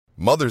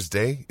Mother's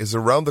Day is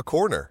around the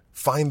corner.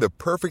 Find the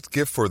perfect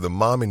gift for the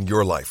mom in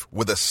your life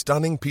with a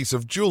stunning piece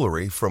of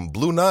jewelry from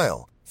Blue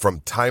Nile.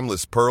 From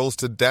timeless pearls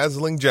to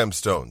dazzling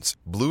gemstones,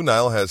 Blue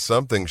Nile has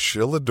something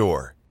she'll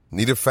adore.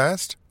 Need it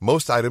fast?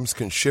 Most items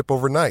can ship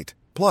overnight.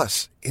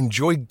 Plus,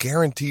 enjoy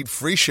guaranteed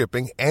free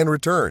shipping and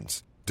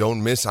returns.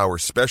 Don't miss our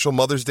special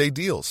Mother's Day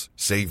deals.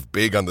 Save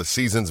big on the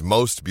season's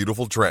most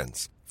beautiful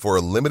trends. For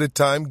a limited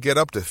time, get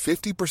up to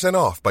 50%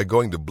 off by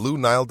going to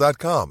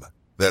BlueNile.com.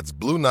 That's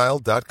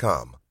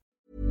BlueNile.com.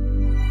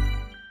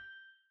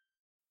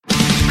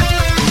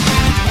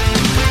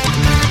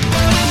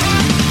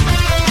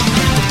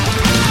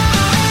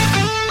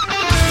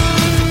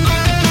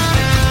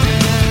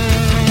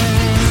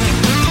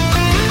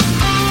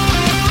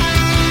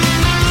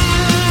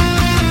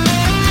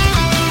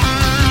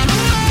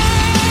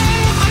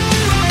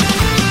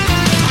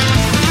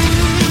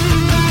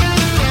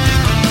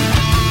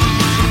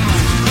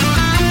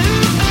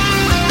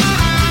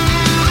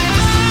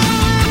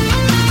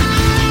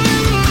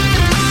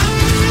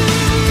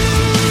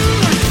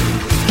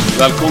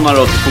 Välkomna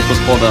då till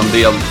Fotbollspodden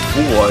del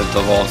 2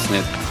 av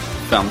avsnitt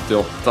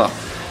 58.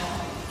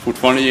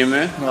 Fortfarande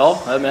Jimmy. Ja,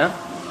 jag är med.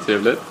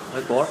 Trevligt.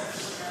 Jag är kvar.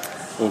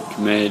 Och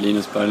med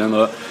Linus Berglund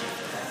då.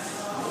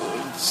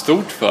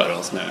 Stort för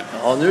oss nu.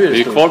 Ja, nu är det vi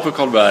är stort. kvar på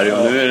Karlberg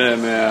och nu är det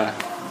med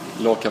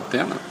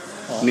lagkaptenen,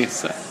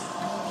 Nisse.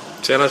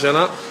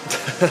 Tjena.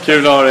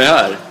 Kul att ha dig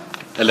här.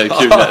 Eller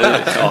kul,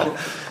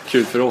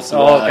 kul för oss att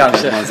vara här,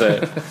 kanske man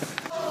säger.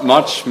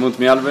 Match mot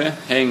Mjällby,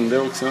 hängde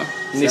också.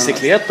 Nisse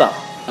Kleta.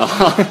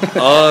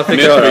 Ja, fick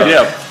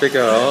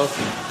jag höra.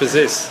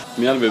 Precis.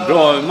 Mjällby,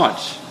 bra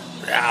match.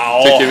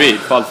 Ja. Tycker vi,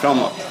 fall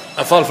framåt.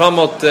 Fall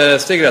framåt,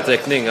 steg rätt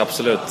riktning,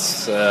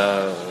 absolut.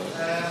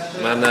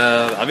 Men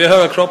vi har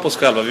höga krav på oss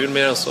själva, vi vill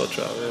mer än så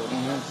tror jag. Vi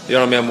vill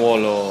göra mer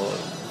mål och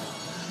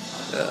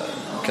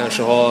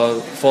kanske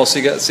få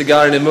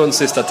cigarren i mun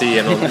sista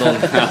 10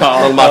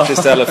 någon match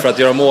istället för att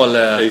göra mål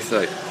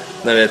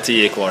när det är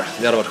 10 kvar.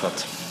 Det hade varit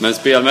skönt. Men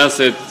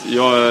spelmässigt,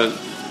 jag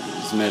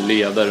som är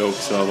ledare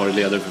också, har varit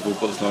ledare för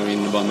fotbollslag och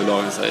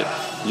innebandylagen, säger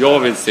jag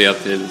vill se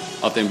till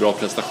att det är en bra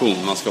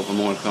prestation, man skapar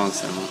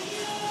målchanser, man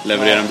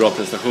levererar en bra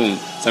prestation.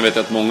 Sen vet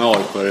jag att många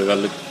AIK är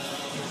väldigt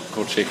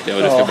kortsiktiga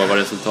och det ska bara vara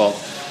resultat.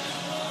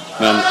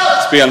 Men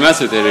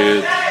spelmässigt är det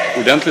ju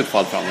ordentligt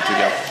fall framåt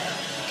tycker jag.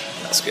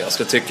 Jag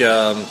ska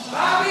tycka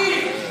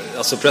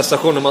alltså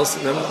prestationen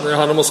när det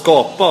handlar om att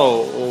skapa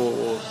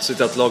och se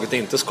till att laget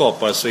inte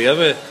skapar, så är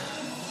vi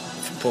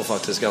på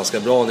faktiskt ganska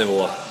bra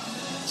nivå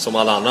som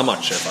alla andra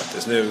matcher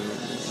faktiskt. Nu med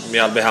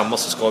Mjällby hemma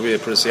så ska vi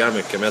producera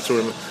mycket, men jag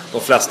tror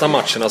de flesta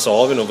matcherna så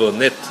har vi nog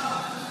vunnit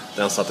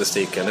den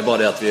statistiken. Det är bara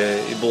det att vi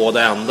i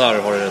båda ändar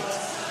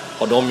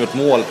har de gjort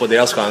mål på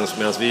deras chans,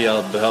 medan vi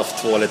har behövt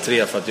 2 eller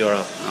 3 för att göra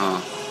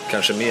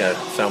kanske mer,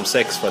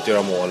 5-6 för att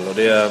göra mål. Och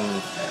det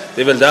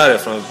är väl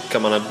därifrån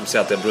kan man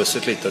säga att det är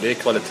brustit lite, och det är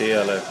kvalitet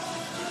eller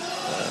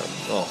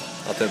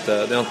att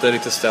det har inte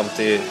riktigt stämt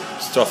i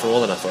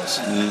straffområdena för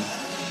oss.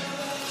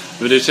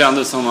 Men det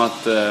kändes som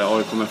att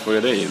AIK kommer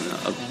fråga dig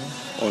att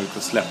AIK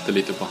släppte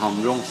lite på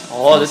handbromsen.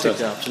 Ja, det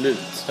tyckte jag absolut.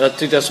 Jag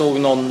tyckte jag såg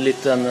någon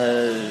liten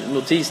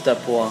notis där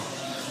på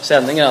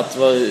sändningen att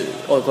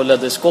AIK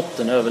ledde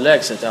skotten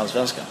överlägset i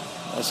Allsvenskan.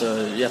 Alltså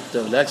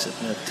jätteöverlägset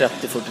med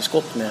 30-40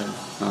 skott med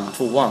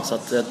tvåan. Så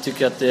att jag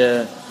tycker att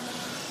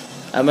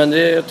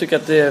jag tycker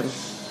att det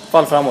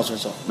fall framåt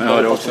så. Men jag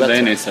hörde också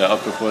dig Nisse,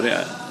 apropå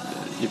det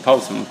i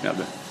pausen mot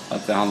Mjällby,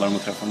 att det handlar om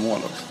att träffa mål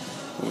också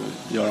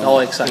och göra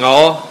mål. Exakt.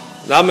 Ja.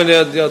 Nej, men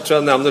jag tror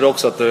jag nämnde det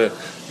också att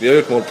vi har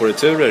gjort mål på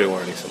returer i år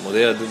liksom. Och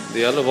det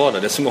gäller att vara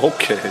där. Det är som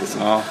hockey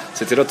liksom.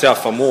 Se till att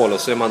träffa mål och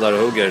så är man där och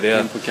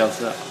hugger.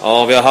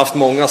 Ja, vi har haft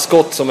många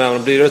skott som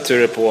även blir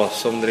returer på,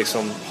 som det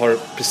liksom har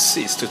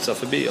precis studsat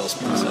förbi oss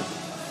på något sätt.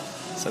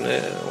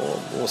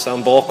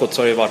 Sen bakåt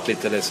så har det varit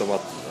lite liksom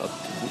att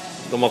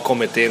de har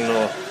kommit in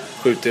och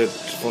skjutit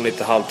från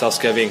lite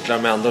halvtaskiga vinklar,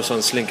 men ändå så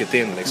har slinkit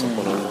in liksom,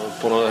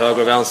 på någon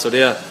höger och vänster.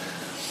 Det är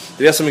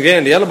det som är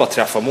grejen, det gäller bara att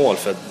träffa mål,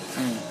 för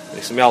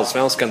liksom i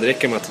Allsvenskan, det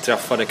räcker med att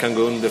träffa, det kan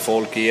gå under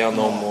folk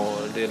igenom och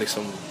det är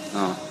liksom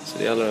så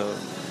det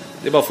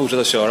är bara att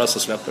fortsätta köra, så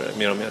släpper det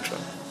mer och mer tror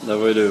jag. Där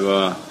var ju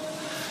du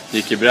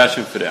gick i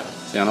bräschen för det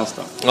senast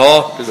då.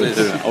 Ja, precis.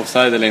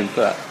 Offside eller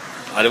inte?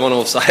 Ja, det var nog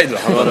offside,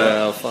 han var det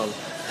i alla fall.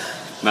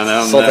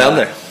 Men sånt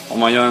händer. Om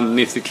man gör en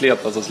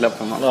Nisse-Kleta så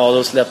släpper man. Ja,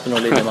 då släpper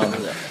nog lite man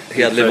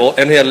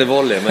en helig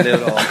volley, men det är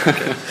bra.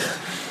 Okay.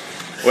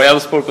 Och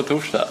Elfsborg på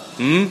torsdag.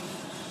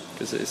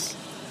 Precis.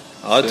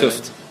 Ja, det är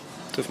tufft.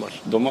 Tuff match.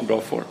 De har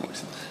bra form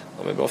också.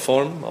 De är bra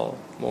form, ja.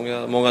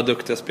 Många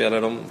duktiga spelare.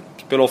 De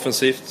spelar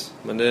offensivt,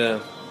 men det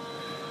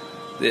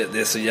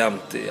är så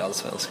jämnt i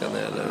Allsvenskan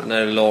när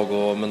det är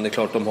lag. Men det är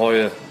klart, de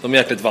är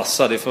jäkligt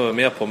vassa, det får vi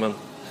med på. Men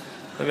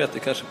jag vet, det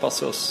kanske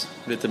passar oss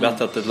lite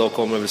bättre att ett lag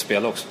kommer och vill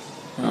spela också.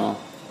 Ja.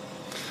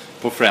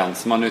 På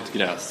Friends, man nytt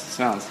gräs.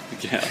 Svensk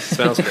gräs,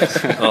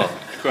 ja.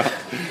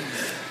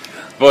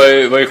 Vad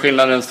är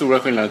skillnaden, den stora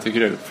skillnaden tycker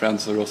du,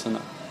 Friends och Rosenna?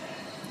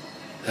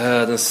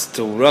 Den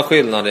stora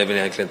skillnaden är väl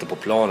egentligen inte på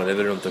planen, det är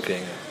väl runt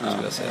omkring.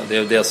 Jag säga. Det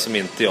är det som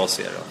inte jag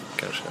ser. Då.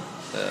 kanske.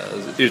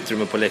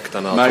 Utrymme på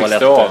läktarna, märks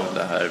toaletter. Märks det av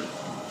det här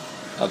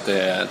att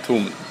det är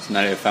tomt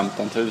när det är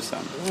 15 000?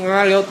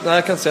 Nej,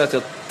 jag kan säga att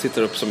jag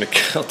tittar upp så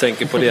mycket och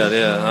tänker på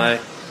det. Nej.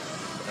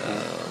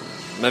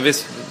 Men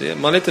visst,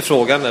 man är lite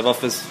frågande.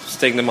 Varför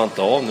stängde man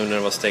inte av nu när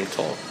det var stängt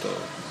tak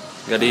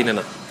och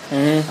gardinerna?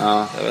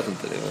 Ja. Jag vet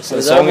inte.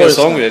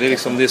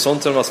 Det är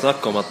sånt som man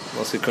snackar om, att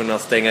man ska kunna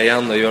stänga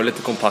igen och göra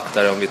lite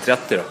kompaktare om vi är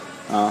 30 då.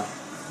 Ja.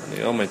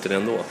 Det gör man inte det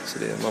ändå. Så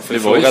man får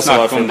var ju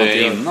snack om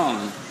det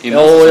innan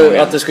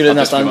ja, att det skulle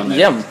nästan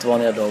jämnt vara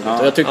neddraget. Ja.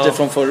 Och jag tyckte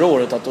från förra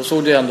året att då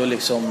såg det ändå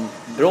liksom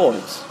bra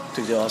ut,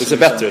 tyckte jag. Det ser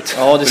bättre ut.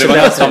 Ja, det ser var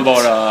bättre nästan ut.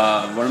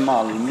 var det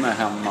Malmö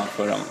hemma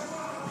förra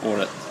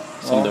året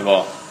som det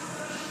var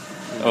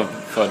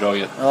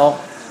fördraget. Ja.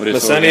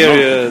 Men sen är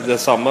det ju det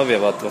samma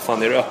veva, att vad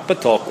fan är det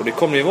öppet tak, och det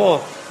kommer ju vara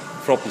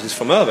förhoppningsvis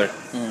framöver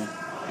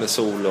med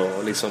sol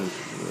och liksom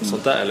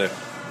sånt där, eller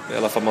i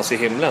alla fall man ser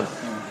himlen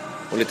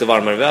och lite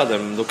varmare väder,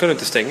 men då kan du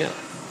inte stänga.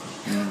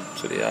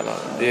 Så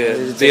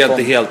det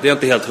är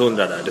inte helt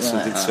 100 där, det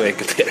är inte så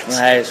enkelt.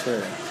 Nej, så är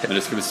det. Men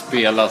det skulle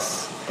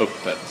spelas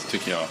öppet,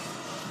 tycker jag.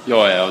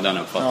 Jag är av den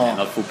uppfattningen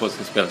att fotboll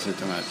ska spelas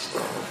utomhus.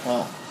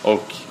 Ja.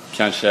 Och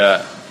kanske,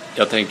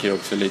 jag tänker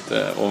också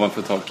lite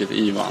ovanför taket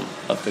Ivan,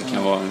 att det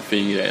kan vara en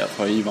fin grej att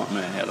ha Ivan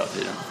med hela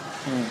tiden.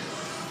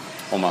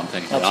 Om man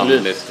tänker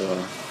andligt och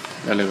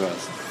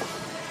religiöst.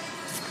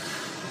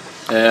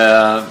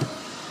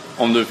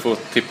 Om du får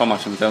tippa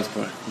matchen mot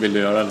Elfsborg, vill du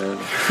göra det?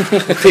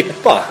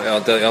 Tippa? Jag har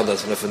inte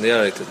ens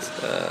funderat riktigt.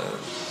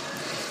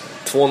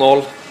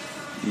 2-0.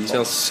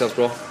 Känns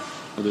bra.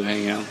 Och du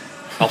hänger igen?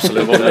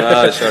 Absolut.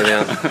 Jag kör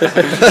igen.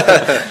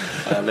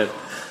 Härligt.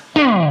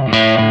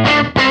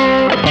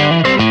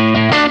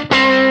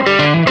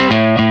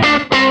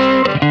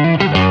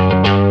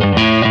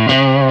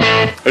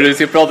 Vi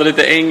ska prata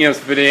lite engelsk,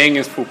 för det är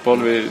engelsk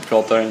fotboll vi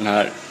pratar i den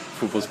här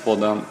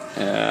fotbollspodden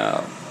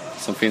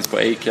som finns på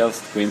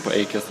Acast. Gå in på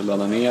Acast och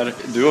ladda ner.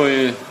 Du har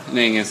ju en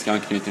engelsk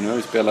anknytning, du har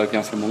ju spelat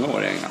ganska många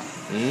år i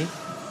England.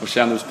 Och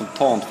känner du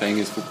spontant för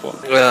engelsk fotboll?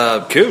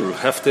 Kul,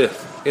 häftig,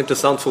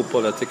 intressant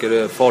fotboll. Jag tycker det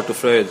är fart och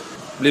fröjd.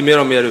 Det blir mer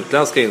och mer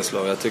utländska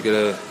inslag. Jag tycker det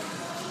är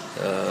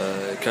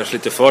kanske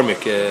lite för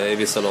mycket i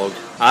vissa lag.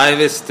 Nej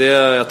visst,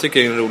 jag tycker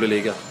det är en rolig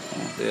liga.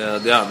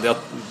 Det är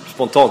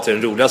spontant är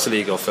den roligaste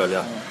liga att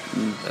följa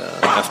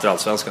efter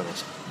allsvenskan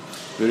också.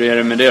 Hur är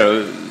det med det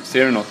då?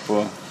 Ser du något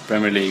på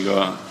Premier League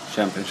och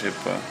Championship?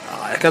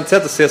 Jag kan inte säga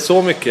att det ser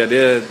så mycket. Det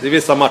är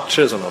vissa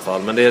matcher i sådana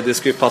fall. Men det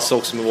ska ju passa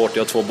också med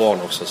jag har 2 barn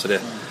också. Så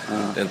det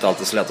är inte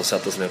alltid så lätt att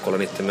sätta sig ner och kolla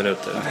 90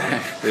 minuter.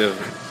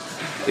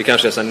 Det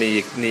kanske är så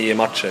 9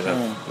 matcher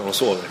när man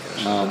sover.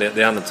 Det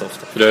händer inte så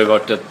ofta. För det har ju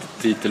varit ett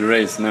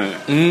titelrace nu.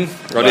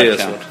 Ja, det är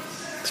svårt.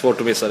 Svårt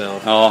att missa det.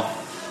 Ja,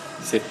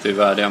 sitter ju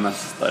värdiga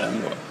mästare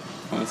ändå,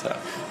 kan man säga.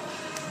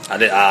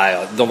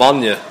 Ja, de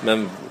vann ju,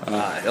 men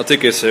jag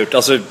tycker det är surt.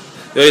 Alltså,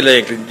 jag gillar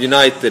egentligen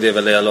United, är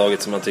väl det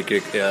laget som man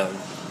tycker är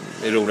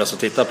roligast att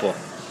titta på.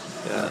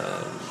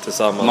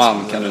 Tillsammans.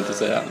 Man kan du inte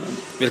säga.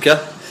 Vilka?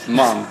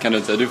 Man kan du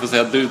inte säga. Du får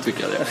säga att du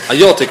tycker det. Ja,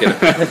 jag tycker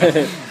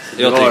det.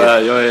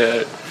 Jag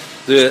är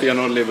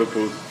stenhård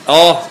Liverpool.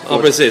 Ja,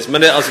 precis.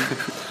 Men det, alltså,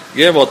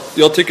 grejen var att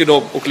jag tycker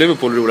de och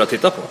Liverpool är roliga att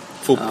titta på.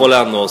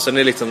 Fotbollen och sen är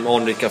det liksom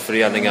anrika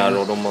föreningar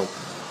och de har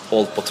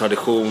hållit på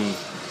tradition.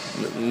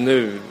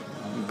 Nu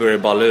börjar det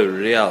bara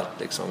lura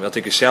liksom. Jag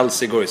tycker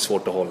Chelsea går ju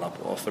svårt att hålla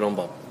på, för de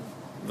bara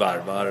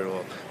värvar,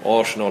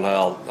 och Arsenal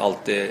har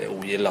alltid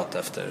ogillat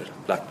efter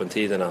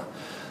Blackburn-tiderna.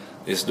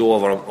 Just då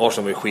var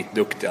Arsenal var ju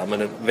skitduktiga,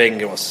 men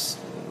Wenger var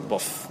bara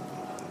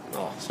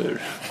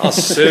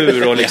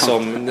sur och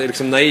liksom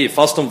naiv.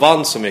 Fast de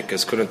vann så mycket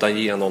så kunde inte han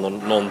ge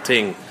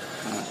någonting.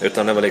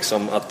 Utan det var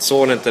liksom att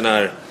såg inte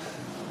när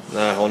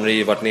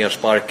Henry vart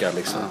nersparkad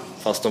liksom.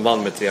 Fast de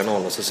vann med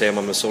 3-0, och så säger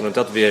man, men såg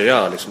inte att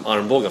Vera liksom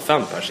armbågar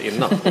 5 pers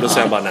innan? Och då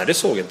säger han bara, nej det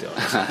såg inte jag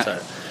liksom, så här.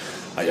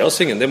 Jag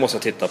såg ingen, det måste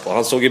jag titta på.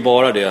 Han såg ju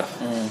bara det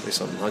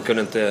liksom. Han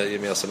kunde inte ge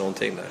med sig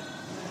någonting där.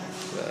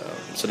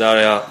 Så där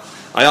är jag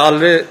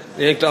aldrig,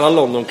 egentligen alla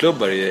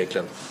Londonklubbar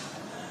egentligen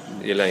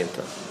gillar jag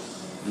inte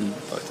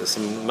faktiskt.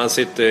 Man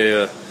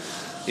sitter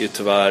ju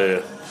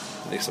tyvärr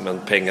liksom en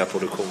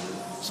pengaproduktion,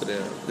 så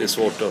det är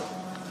svårt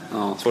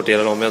att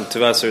gilla dem, men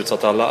tyvärr ser det ut så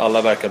att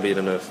alla verkar bli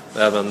det nu.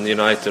 Även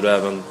United och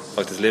även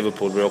faktiskt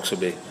Liverpool bör också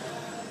bli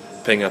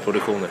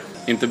pengaproduktioner.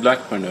 Inte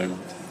Blackburn däremot.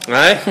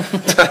 Nej,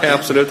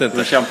 absolut inte.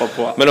 De kämpar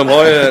på. Men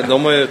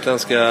de har ju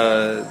utländska,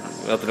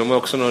 de har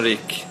också någon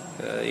rik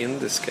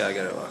indisk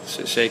ägare,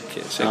 va? Sheikh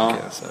stämmer.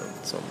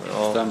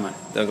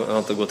 Det har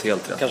inte gått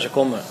helt rätt. Kanske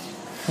kommer.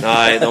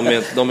 Nej,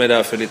 de är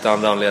där för lite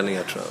andra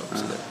anledningar, tror jag.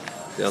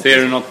 Så ser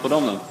du något på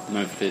dem då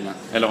nu för tiden?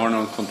 Eller har du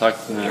någon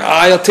kontakt med?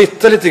 Ja, jag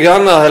tittar lite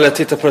grann, eller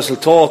tittar på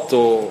resultat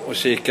och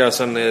kikar.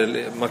 Sen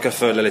man kan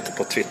följa lite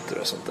på Twitter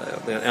och sånt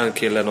där. En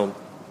kille, någon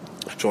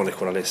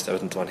journalist, jag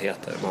vet inte vad han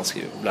heter, man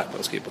skriver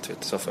Blackburn, skriver på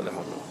Twitter, så följer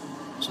han.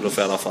 Så då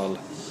får jag i alla fall.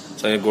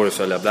 Sen går det att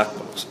följa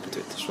Blackburn också på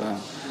Twitter. Så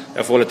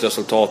jag får lite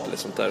resultat eller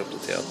sånt där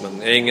uppdaterat,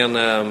 men ingen.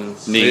 Det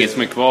är ingen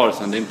som är kvar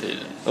sen din tid.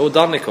 David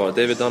Dunn är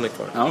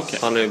kvar. Ja, okay.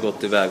 Han har ju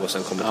gått iväg och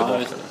sen kommit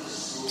tillbaka.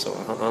 Så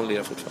han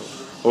lirar fortfarande.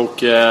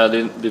 Och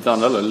ditt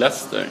andra lag,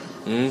 Leicester,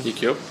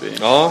 gick ju upp i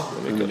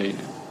linjen.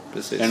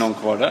 Precis. Är det någon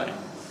kvar där?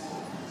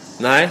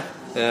 Nej.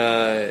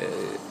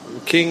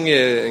 King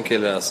är en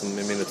kille som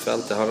i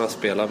mittfältet, han har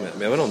spelat med.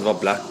 Men jag vet inte om det var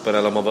Blackburn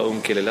eller om han var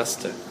ung kille i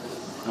Leicester.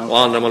 Okay. Och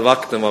andra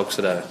målvakten var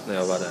också där när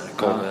jag var där.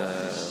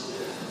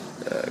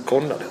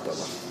 Konrad heter han.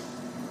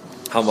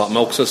 Han var men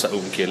också så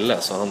ung kille,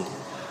 så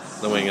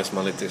det var ingen som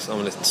han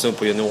var lite snurr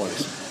på junior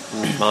liksom.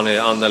 Men han är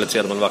andra eller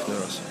tredje målvakt nu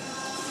också.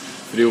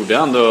 För du gjorde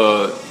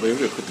ändå, vad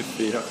gjorde du?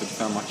 74-75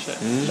 matcher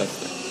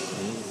Leicester.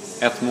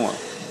 Ett mål.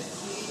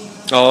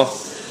 Ja.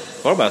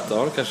 Var det bara ett? Ja,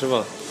 det kanske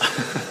var.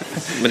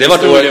 Men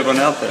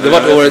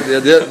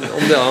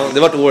det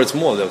var årets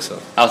mål det också.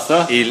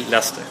 Alltså? I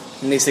Leicester.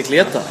 Nisse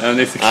Kleta?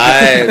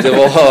 Nej,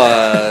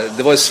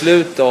 det var i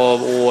slutet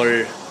av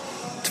år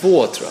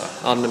 2 tror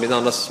jag. Min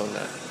andra säsong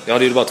där. Jag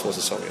hade ju bara 2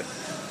 säsonger.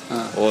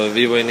 Och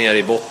vi var ju nere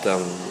i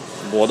botten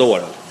båda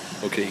åren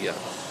och krigade.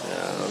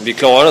 Vi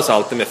klarade oss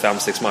alltid med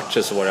 5-6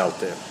 matcher, så var det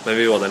alltid. Men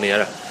vi var där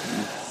nere.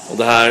 Och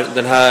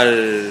den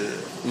här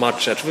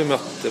matchen, jag tror vi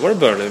mötte, var det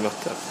Burnley vi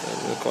mötte?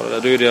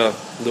 Då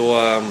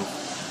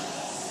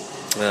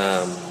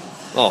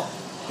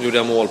gjorde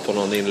jag mål på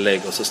någon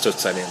inlägg och så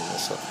studsade jag in.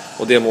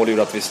 Och det mål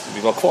gjorde att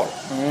vi var kvar.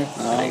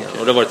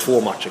 Och det var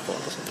 2 matcher kvar.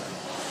 Och sånt där.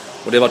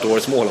 Och det var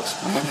årets mål också.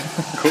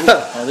 Cool. Ja,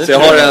 så jag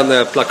har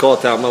en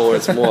plakat hemma,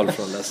 årets mål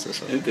från Leicester.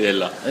 Så. Inte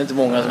illa. Det är inte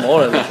många som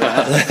har det.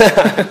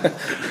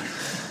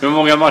 Hur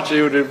många matcher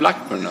gjorde du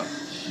Blackburn då?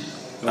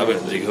 Jag vet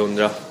inte,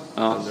 100.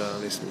 Ja. 100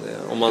 liksom,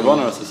 det var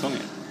några säsonger?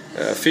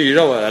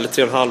 4 eller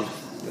 3,5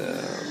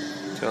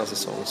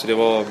 säsong. Så det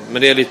var,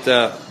 men det är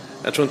lite,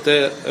 jag tror inte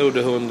jag gjorde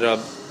 100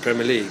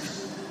 Premier League.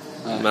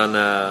 Men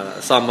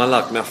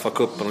sammanlagt med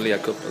FA-cupen och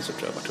Liga-cupen så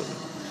tror jag var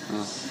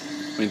 100.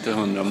 Och inte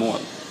 100 mål,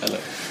 eller?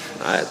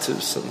 Nej,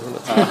 1000.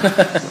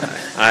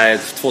 Nej,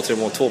 2-3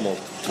 mål, 2 mål.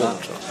 2 mål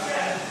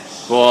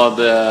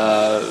tror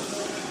jag.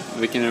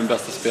 Vilken är den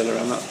bästa spelare du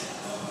har mött?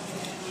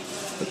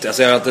 Jag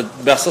säger att den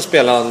bästa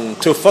spelaren,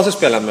 tuffaste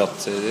spelaren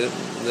mött,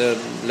 det är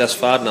Les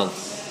Ferdinand.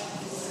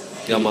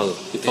 Gammal.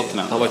 I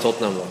Tottenham. Han var i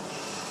Tottenham då.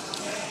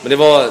 Men det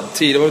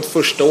var mitt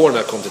första år när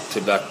jag kom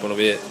till Blackburn och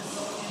vi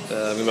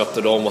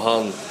mötte dem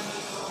och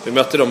vi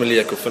mötte dem i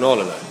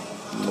Liga-cupfinalen där.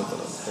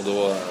 Och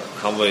då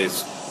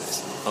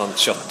han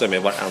köttade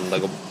med varenda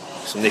gång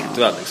som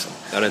nickduell liksom.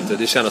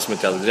 Det kändes som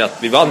inte helt rätt.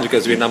 Vi vann,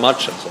 lyckades vinna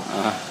matchen så.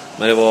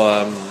 Men det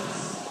var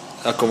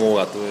jag kommer ihåg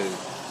att det var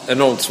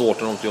enormt svårt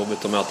och enormt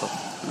jobbigt att möta.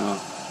 Ja.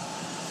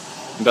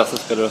 Bästa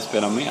spelare att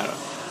spela med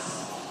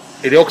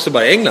då? Är det också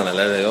bara England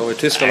eller? Jag var i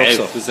Tyskland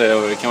också.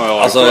 Nej, det kan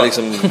vara alltså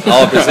liksom,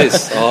 ja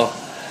precis. Ja.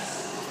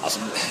 Alltså,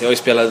 jag har ju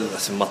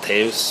spelat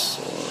Matteus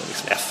och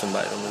liksom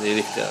Effenberg, det är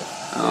riktiga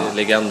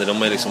legender. De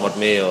har ju liksom varit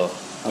med och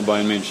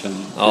Bayern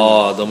München.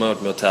 Ja, de har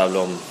varit med och tävla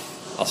om.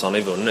 Alltså han har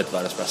ju vunnit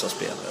världens bästa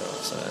spelare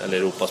eller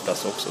Europas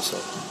bästa också så.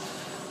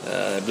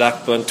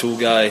 Blackburn,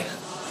 Tugay,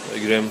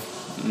 grym.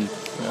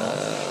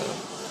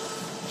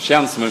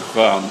 Känns som en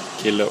skön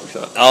kille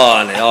också. Ja,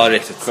 han är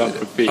riktigt skön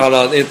profil. Han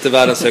har inte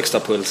världens högsta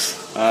puls.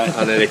 Nej.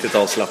 Han är riktigt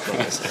avslappnad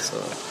liksom, så.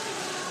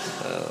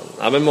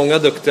 Ja, men många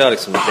duktiga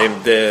liksom.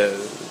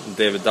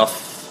 David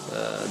Duff,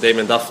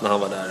 Damien Duff när han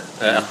var där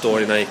 1 år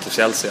innan han gick till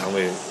Chelsea, han var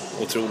ju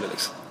otrolig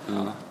liksom.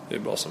 Det är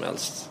bra som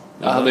helst.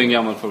 Jag hade en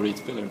gammal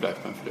favoritspelare i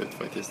Blackburn förut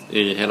faktiskt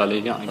i hela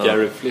ligan,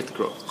 Gary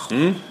Flitcroft.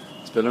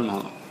 Spelar du med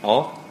honom?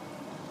 Ja.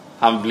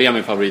 Han blev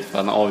min favorit för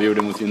att han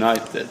avgjorde mot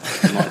United.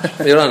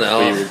 Gjorde han det?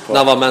 Ja.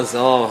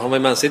 Han var i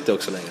Man City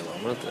också länge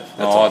va? Inte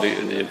det? Ja, det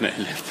är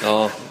möjligt.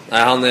 Ja.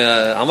 Nej,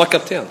 han var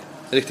kapten.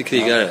 En riktig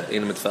krigare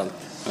inom ett fält.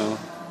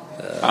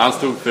 Han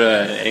stod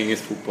för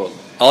engelsk fotboll.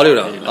 Ja, det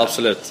gjorde han.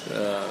 Absolut.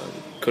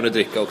 Kunde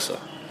dricka också.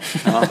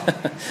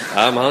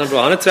 Men han är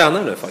bra. Han är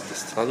tränare nu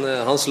faktiskt.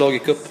 Hans lag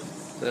gick upp.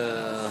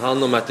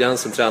 Han och Matt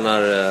Jansen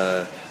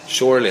tränar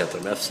Shorley heter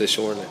de, FC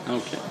Shorley.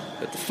 Okay.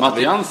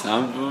 Matt Jansen,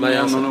 han var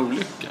någon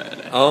olycka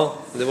eller? Ja,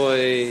 det var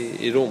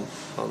i Rom.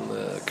 Han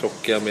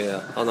krockade med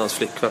hans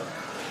flickvän.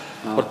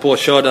 Vart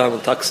påkörde han en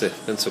taxi.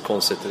 Det är inte så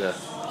konstigt det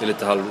är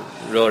lite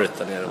halvrörigt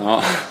där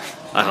nere.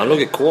 Nej, han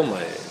låg i koma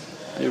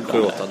i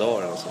 7-8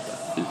 dagar och sånt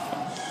där.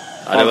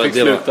 Han fick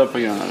sluta på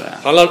grund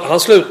av det. Han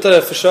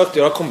slutade, försökte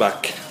göra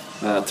comeback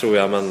tror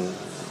jag, men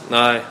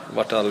nej,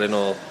 vart aldrig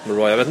något med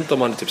Roy. Jag vet inte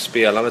om han är typ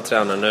spelande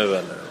tränare nu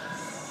eller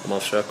om han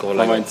försöker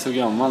hålla. Han var inte så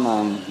gammal när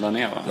han la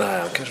ner va? Nej,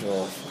 han kanske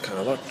kan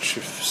ha varit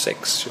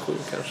 26, 27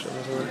 kanske.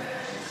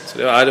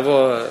 Så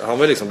han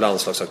var liksom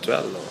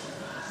landslagsaktuell.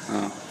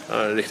 Han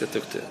är riktigt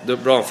duktig. Du är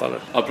bra anfallare.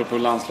 Apropå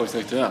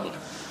landslagsaktuell.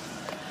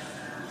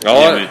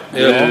 Ja,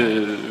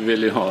 du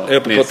vill ju ha. Jag är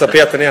uppe på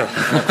tapeten igen.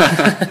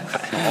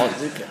 Ja,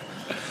 det tycker jag.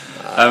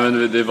 Nej,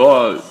 men det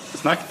var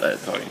snack där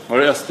ett tag. Var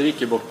det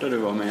Österrike borta du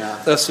var med?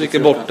 Österrike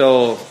borta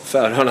och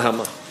Färöarna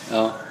hemma.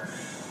 Ja.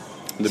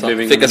 Det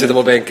blev fick jag sitta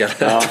på bänken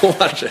 2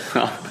 matcher.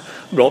 Ja.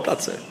 Bra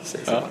platser.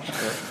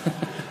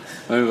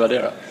 Men hur var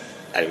det då?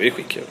 Nej, det var ju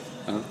skitkul.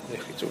 Det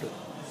är skitroligt.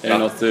 Är det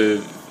något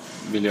du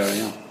vill göra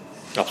igen?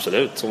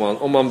 Absolut,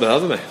 om man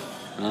behöver mig.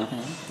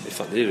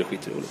 Det är ju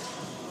skitroligt.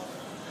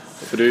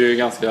 För du är ju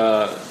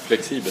ganska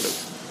flexibel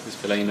också. Du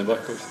spelar inneback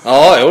också.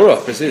 Ja, jo då,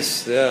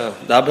 precis.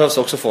 Där behövs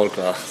också folk,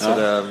 va? Så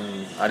det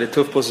är en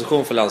tuff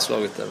position för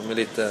landslaget där.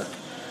 Men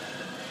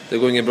det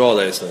går inget bra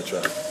där just nu, tror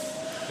jag.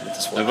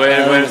 Men vad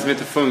är det som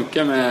inte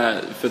funkar med...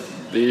 För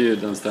det är ju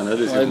den ständiga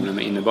diskussionen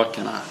med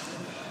innebackarna.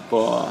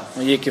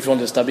 Man gick ifrån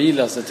det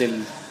stabilaste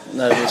till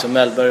när liksom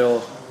Mellberg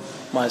och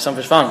Majsan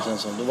försvann sen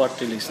så. Då var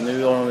det liksom,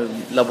 nu har de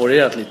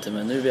laborerat lite,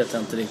 men nu vet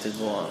jag inte riktigt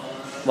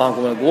vad han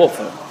kommer att gå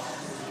för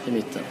i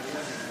mitten.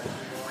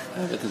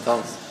 Jag vet inte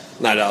alls.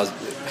 Nej,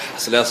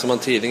 alltså läser man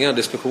tidningar,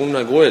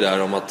 diskussionerna går ju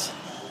där om att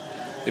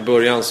i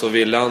början så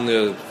ville han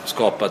ju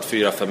skapa ett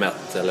 4-5-1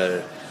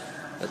 eller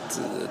ett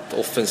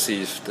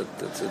offensivt,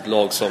 ett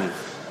lag som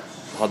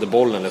hade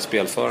bollen eller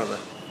spelförande.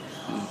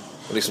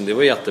 Och liksom, det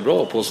var jättebra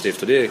och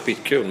positivt och det är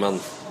skitkul, men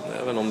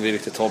jag vet inte om vi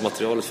riktigt har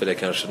materialet för det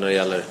kanske när det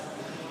gäller.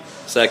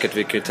 Säkert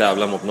vi kan ju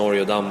tävla mot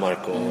Norge och Danmark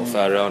och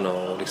Färöarna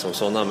och liksom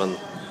sådana, men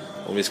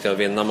om vi ska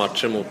vinna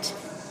matcher mot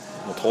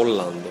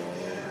Holland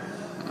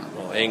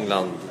och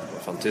England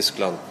och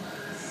Tyskland,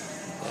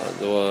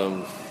 då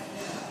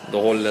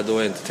är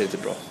det inte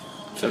tillräckligt bra.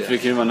 Jag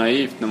tycker det var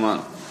naivt när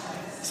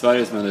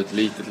Sverige som är ett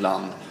litet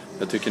land.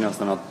 Jag tycker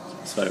nästan att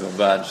Sverige var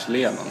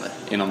världsledande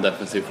inom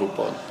defensiv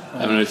fotboll.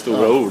 Även om det är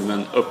stora ord,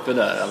 men uppe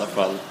där i alla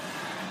fall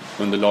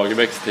under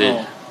Lagerbäcks tid.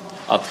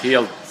 Att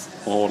helt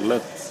och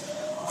hållet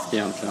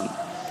egentligen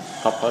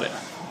tappa det.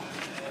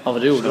 Ja,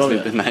 men det gjorde de. Det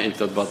är lite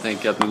naivt att bara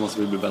tänka att nu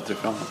måste vi bli bättre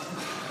framåt.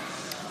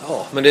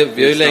 Ja, men vi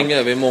har ju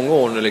länge, vi är många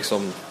år nu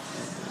liksom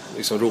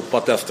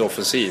ropat efter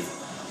offensiv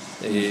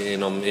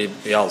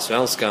i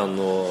allsvenskan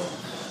och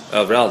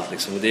överallt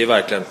liksom. Det är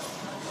verkligen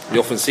det är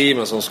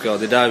offensiven som ska,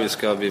 det är där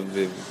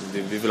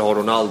vi vill ha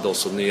Ronaldo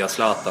och nya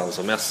Zlatan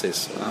som Messi.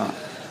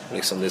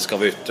 Liksom, det ska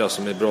vara yttrar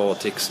som är bra och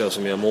tixiga och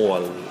som gör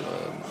mål.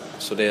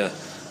 Så det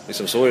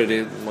liksom, så är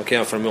det, man kan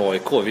jämföra med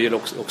AIK. Vi är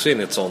också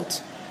inne i ett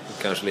sånt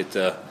kanske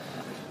lite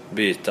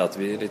byta, att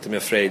vi är lite mer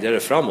frejdigare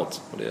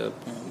framåt. Och det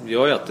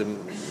gör ju att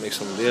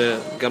det är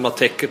gamla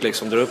täcket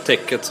liksom, drar upp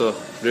täcket så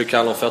blir det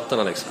kall om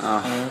fötterna liksom.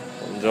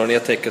 Om drar ner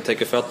täcket och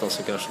täcker fötterna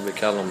så kanske det blir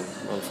kall om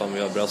man fan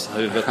gör bröst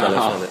huvudet eller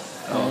fan det.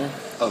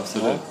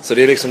 Absolut. Så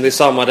det är liksom, det är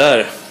samma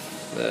där.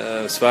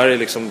 Sverige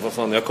liksom, vad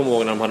fan, jag kommer ihåg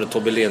när de hade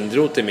Tobbe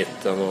Lindroth i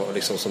mitten och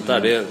liksom sånt där.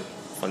 Det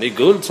är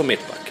guld som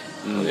mittback.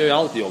 Det gör ju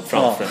allt jobb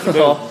framför.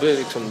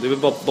 Du vill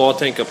bara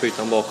tänka på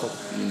ytan bakom.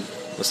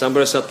 Och sen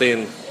börjar sätta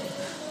in,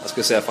 jag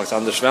skulle säga faktiskt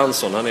Anders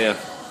Svensson.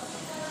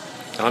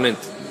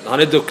 Han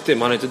är duktig,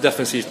 men han är inte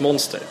defensivt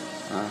monster.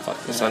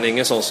 Faktiskt. Han är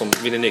ingen sån som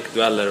vinner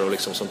nickdueller och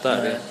liksom sånt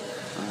där.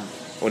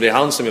 Och det är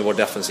han som är vår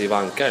defensiva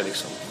ankare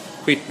liksom.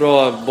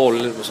 Skitbra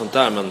boll och sånt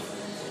där, men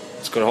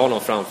ska du ha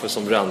någon framför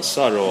som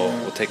rensar och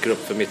täcker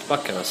upp för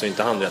mittbackarna så är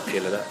inte han rätt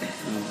till det där.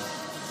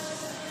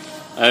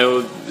 Nej,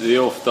 och det är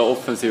ofta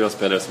offensiva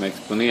spelare som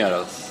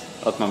exponeras.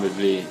 Att man vill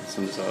bli,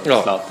 som du sa,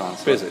 Zlatan.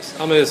 Precis.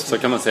 Så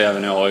kan man säga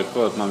även i AIK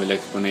att man vill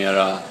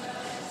exponera,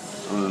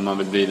 man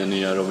vill bli den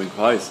nya Robin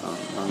Quaison.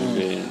 Man vill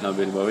bli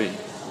Nabil Bawi.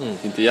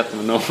 Inte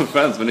jättemånga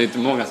offens, men det är inte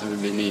många som vill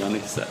bli nya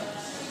Nisse.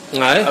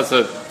 Nej.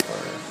 Alltså,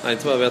 nej,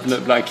 inte vad jag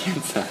vet.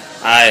 Blankitsa.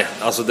 Nej,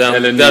 alltså den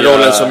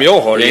rollen som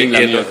jag har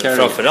är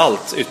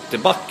framförallt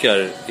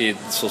ytterbackar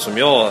så som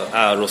jag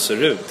är och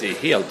ser ut är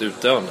helt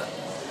utdöende.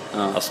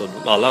 Alltså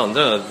alla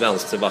andra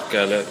vänsterbackar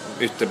eller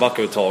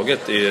ytterbackar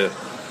överhuvudtaget är ju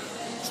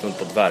snudd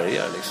på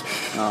dvärgar liksom.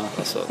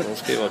 Alltså de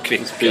ska ju vara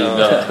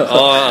kvicka.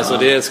 Alltså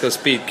det ska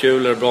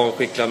speedkulor, bra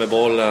skickla med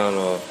bollen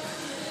och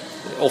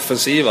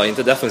offensiva,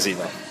 inte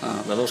defensiva.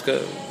 Men de ska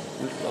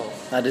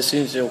Nej, det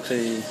syns ju också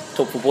i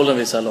toppfotbollen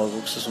vissa lag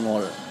också som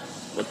har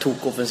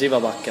tok-offensiva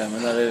backar,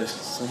 men när det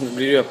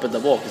blir öppet där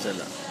bak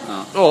istället.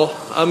 Ja,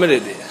 men det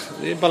är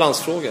en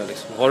balansfråga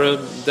liksom. Har du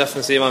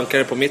defensiva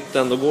ankare på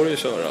mitten, då går det ju att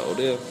köra och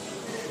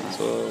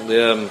det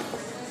är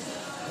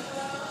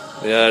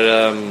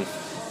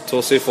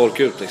så ser folk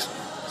ut liksom.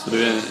 Så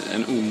du är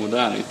en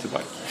omodern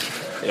ytterback?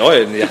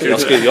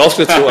 Jag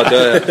skulle tro att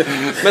jag är.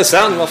 Men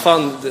sen, vad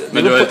fan.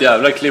 Men du har ett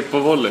jävla klipp på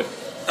volley.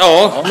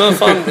 Ja, men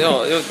fan,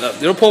 det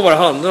beror på vad det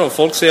handlar om.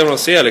 Folk ser vad de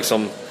ser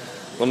liksom.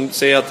 De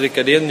säger att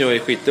Ricardinho är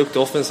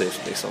skitduktig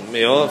offensivt liksom.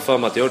 Men jag har för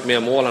mig att jag har gjort mer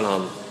mål än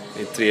han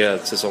i 3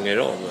 säsonger i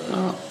rad.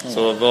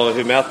 Så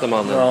hur mäter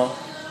man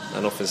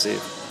en offensiv?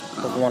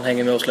 Och man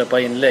hänger med och släppa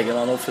inlägg,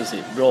 en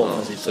offensiv, bra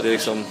offensiv. Så det är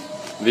liksom.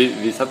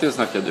 Vi satt ju och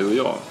snackade, du och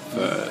jag,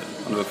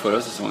 det var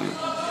förra säsongen,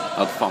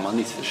 att fan vad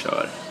Nisse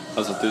kör.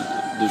 Alltså att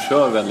du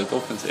kör väldigt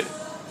offensivt.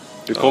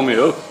 Du kommer ju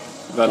upp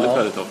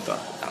väldigt ofta.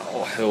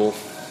 Ja, jo.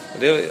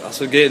 Det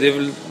är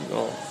väl.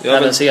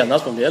 Även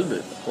senast på Mjällby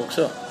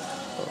också.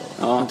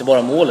 Inte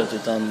bara målet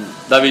utan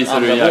där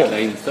visar du en jäkla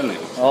inställning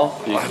också.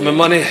 Men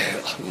man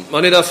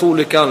är där för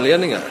olika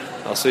anledningar.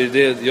 Alltså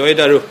jag är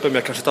där uppe, men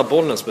jag kanske tar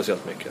bollen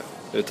speciellt mycket.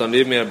 Utan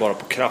det är mer bara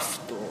på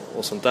kraft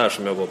och sånt där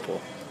som jag går på.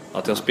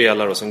 Att jag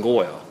spelar och sen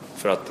går jag.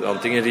 För att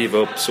antingen riva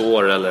upp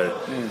sår eller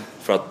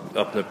för att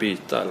öppna upp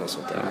yta eller något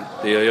sånt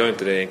där. Jag gör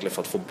inte det egentligen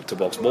för att få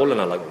tillbaka bollen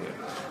alla gånger.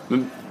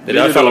 Men det är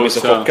därför alla blir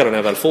så chockade när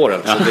jag väl får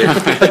den. Så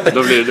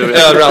då blir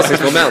det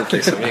överraskningsmoment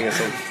liksom. Ingen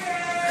sån.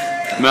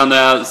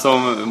 Men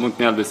som mot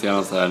Mjällby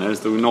senast här, när det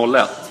stod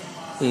 0-1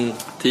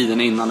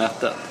 tiden innan 1-1,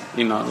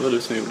 innan. Det var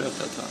du som gjorde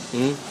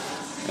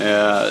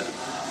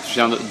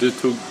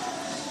det.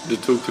 Du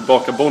tog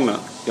tillbaka bollen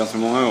ganska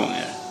många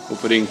gånger.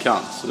 Och på din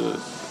kant så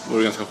var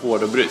du ganska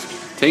hård och brysk.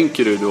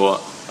 Tänker du då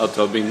att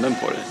du har binden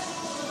på dig?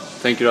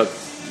 Tänker du att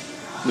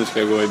nu ska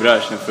jag gå i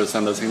bräschen för att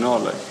sända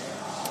signaler?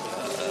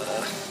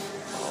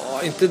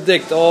 Inte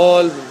direkt,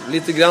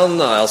 lite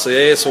grann. Alltså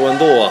jag är så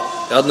ändå.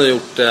 Jag hade nog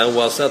gjort det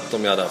oavsett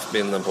om jag hade haft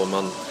binden på.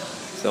 Men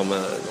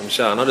om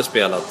Kärna hade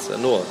spelat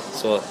ändå.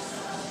 Så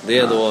det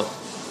är då...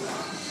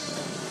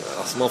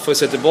 Alltså man får ju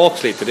se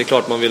tillbaka lite. Det är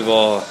klart man vill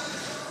vara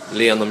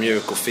len och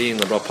mjuk och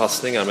fin och bra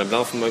passningar. Men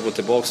ibland får man gå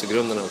tillbaka till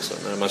grunden också.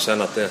 När man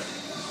känner att det...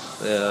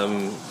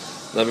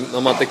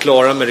 när man inte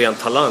klarar med ren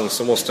talang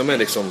så måste man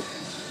liksom...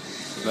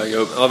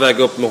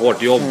 Väga upp med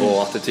hårt jobb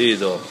och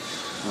attityd och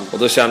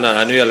då känner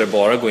jag nu gäller det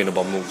bara att gå in och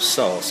bara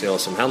mosa och se vad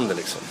som händer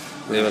liksom.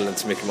 Det är väl inte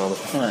så mycket man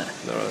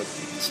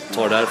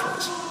tar därifrån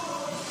liksom.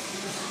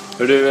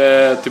 Hör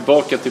du,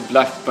 tillbaka till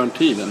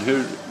Blackburn-tiden.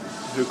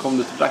 Hur kom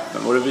du till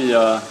Blackburn? Var det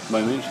via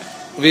Bayern München?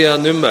 Via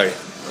Nürnberg.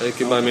 Jag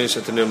gick i Bayern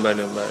München till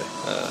Nürnberg.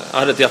 Jag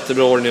hade ett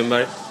jättebra år i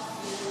Nürnberg.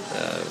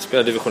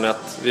 Spelade division 1.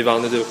 Vi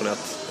vann i division 1.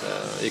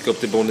 Gick upp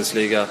till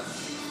Bundesliga.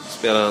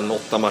 Spelade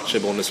 8 matcher i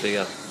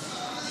Bundesliga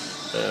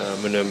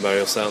med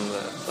Nürnberg och sen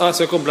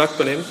så jag kom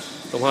Blackburn in.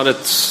 De hade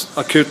ett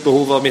akut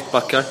behov av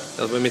mittbackar.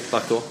 Jag var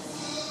mittback då.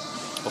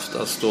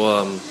 Oftast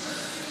då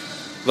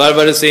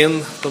värvades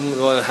in.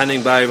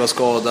 Henning Berg var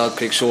skadad,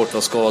 Craig Short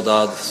var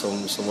skadad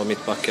som var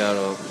mittbackar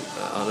och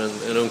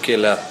en ung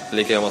kille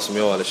lika gammal som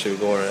jag eller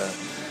 20 år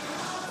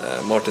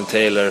Martin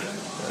Taylor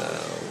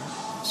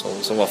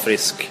som var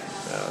frisk.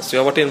 Så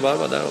jag varit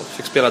invarvad där och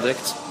fick spela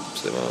direkt.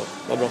 Så det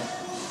var bra.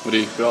 Och det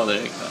gick bra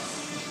direkt där?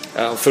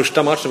 Ja,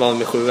 första matchen var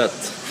med 7-1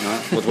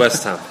 mot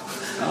West Ham.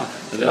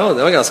 Det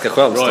var ganska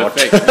skön start.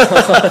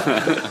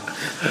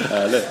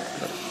 Härligt.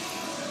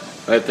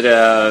 Vad heter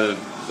det?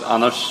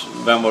 Annars,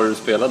 vem var det du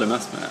spelade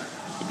mest med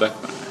i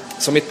Blackburn?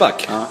 Som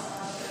mittback? Ja.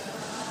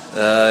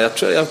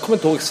 Jag kommer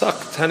inte ihåg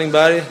exakt. Henning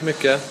Berg,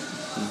 mycket.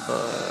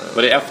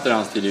 Var det efter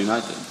hans tid i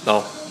United?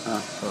 Ja.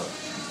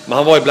 Men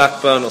han var i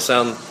Blackburn och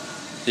sen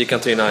gick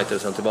han till United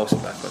och sen tillbaka till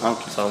Blackburn.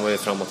 Okay. Så han var ju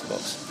fram och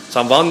tillbaka. Så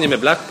han vann ju med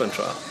Blackburn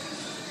tror jag.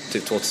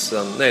 Till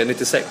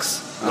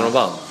 96 när de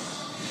vann.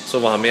 Så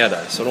var han med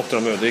där. Så åkte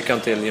de ut. Då gick han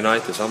till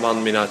United. Så han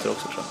vann med United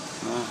också tror jag.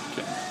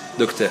 Okay.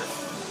 Duktig.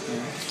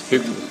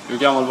 Hur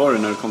gammal var du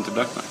när du kom till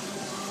Blackburn?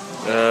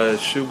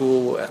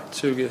 21.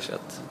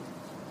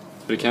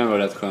 Det kan ju vara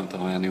rätt skönt att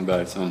ha Henning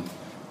Berg som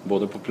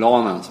både på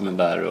planen som en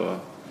bär och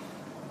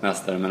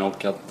mästare, men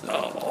och att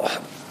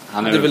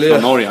han är väl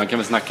från Norge, han kan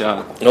väl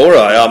snacka.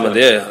 Ja, men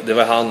det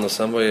var han och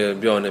sen var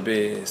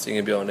ju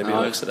Stinger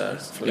Björneby också där.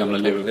 Gamla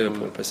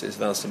Liverpool precis,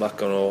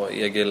 vänsterbacken och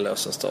Egil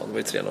Östenstad, det var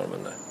ju 3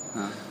 norrmän där.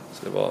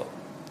 Så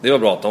det var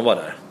bra att de var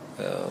där.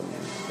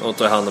 De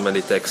tar hand om en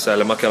lite extra,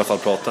 eller man kan i alla fall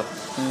prata.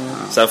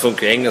 Sen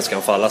funkar ju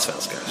engelskan för alla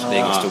svenskar, så det är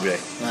ingen stor grej.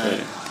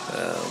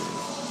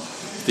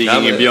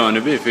 Stinger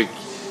Björneby fick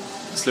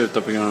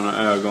sluta på grund av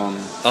ögon.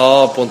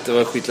 Ja, det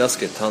var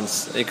skitläskigt. Han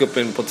gick upp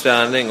in på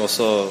träning och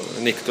så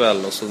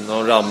nickduell och så när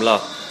han ramlade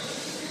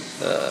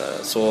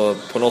så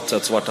på något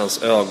sätt så vart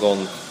hans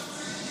ögon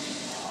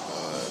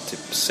typ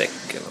säck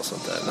eller något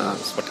sånt där.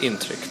 Så vart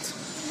intryckt.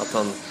 Att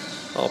han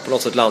på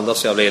något sätt landade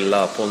så jävla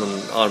illa på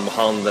en arm och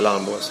hand eller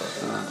armbåge. Så.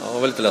 Det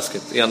var lite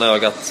läskigt. Ena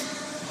ögat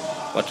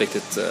vart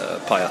riktigt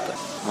pajat där.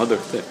 Ja,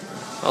 duktig.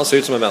 Han ser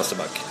ut som en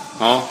vänsterback.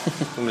 Ja.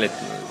 Med lite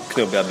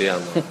knubbiga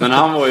ben. Men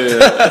han var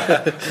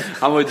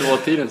ju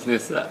dåtidens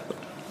Nisse.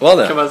 Var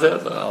det? Kan man säga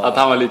så? Ja. Att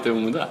han var lite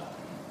omoder.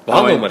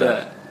 Han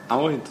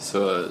var ju inte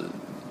så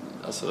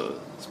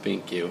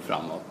spinkig och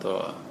framåt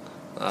och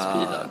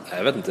speedad.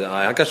 Jag vet inte.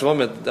 Han kanske var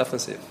med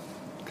defensiv.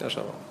 Kanske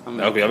han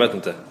var. Jag vet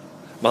inte.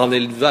 Men han är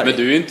dvärg. Men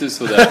du är ju inte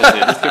så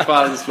defensiv. Du ska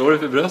fan slå dig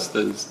för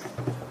bröstet.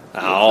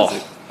 Ja,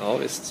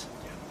 visst.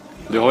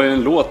 Du har ju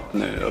en låt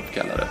nu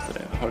uppkallad efter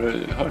det. Har du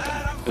hört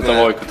den?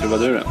 Utav AIK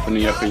Trubaduren på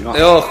nya skivan.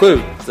 Ja,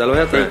 Skjut. Eller vad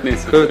heter det?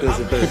 Skjut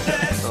Nisse.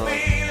 Ja.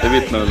 Det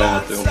vittnar väl om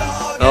att du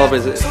hoppas. Ja,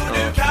 precis. Ja.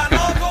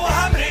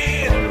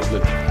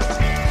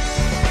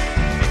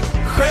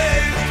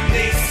 Skjut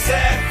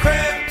Nisse,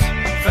 skjut.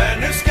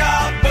 För nu ska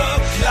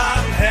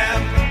bucklan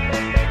hem.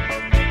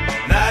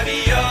 När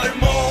vi gör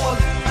mål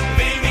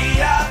vill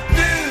vi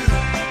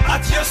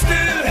att just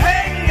du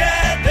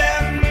hänger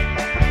den.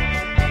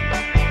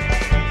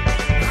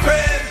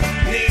 Skjut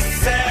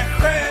Nisse,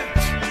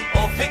 skjut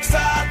och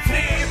fixa 3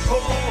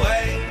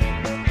 poäng.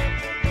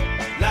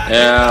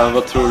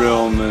 Vad tror du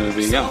om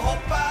VM?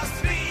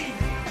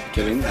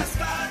 Vilka vinner?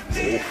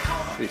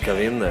 Vilka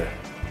vinner?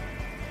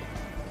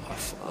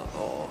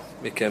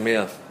 Vilka är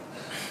med?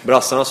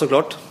 Brassarna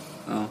såklart.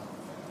 Ja.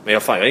 Men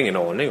jag har ingen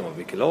aning om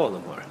vilka lag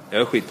de har.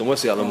 Jag är skit, de har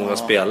så jävla många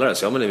spelare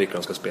så jag menar vilka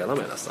de ska spela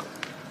med nästan.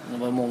 Det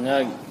var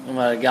många de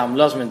här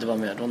gamla som inte var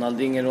med.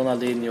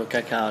 Ronaldinho,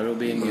 Kaká,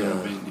 Robinho.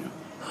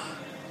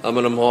 Ja,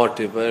 men de har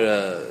typ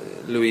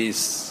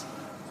Luis,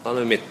 han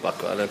är mittback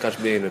eller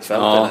kanske blir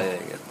innerfältare i det här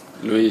gänget.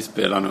 Luis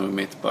spelar nog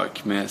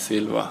mittback med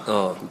Silva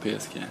på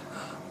PSG.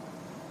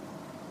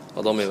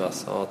 Ja, de är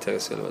vass. Ja, Thiago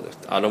Silva.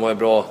 Ja, de har ju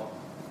bra.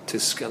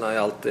 Tyskarna är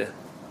alltid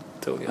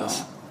skittunga.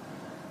 Alltså.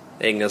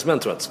 Engelsmän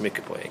tror jag inte så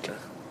mycket på egentligen.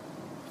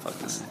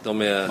 Faktiskt.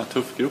 De är... en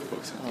tuff grupp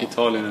också.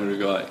 Italien,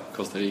 Uruguay,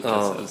 Costa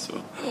Rica. Så.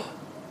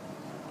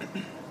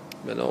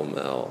 Men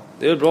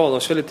det är bra. De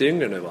kör lite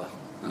yngre nu, va?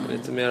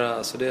 Lite mer,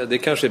 alltså det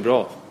kanske är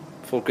bra.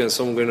 Folk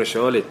som går in och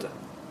kör lite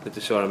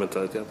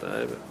körarmentalitet.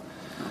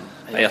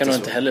 Jag kan nog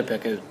inte heller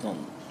peka ut någon.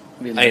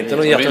 Nej, inte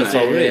någon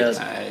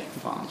jättefavorit. Nej,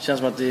 fan. Känns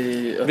som att det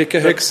är vilka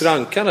är högst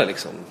rankade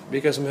liksom?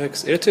 Vilka som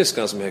högst? Är det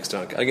Tyskland som är högst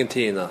rankade?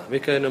 Argentina?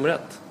 Vilka är nummer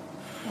 1?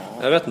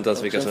 Jag vet inte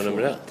ens vilka som är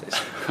nummer 1.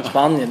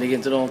 Spanien ligger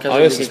inte de kanske.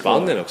 Ja, just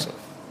Spanien också.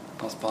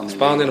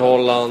 Spanien,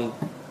 Holland.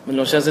 Men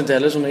de känns inte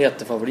heller som några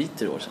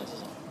jättefavoriter i år, känns det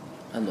som.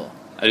 Ändå.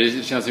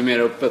 Det känns ju mer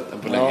öppet än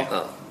på länge.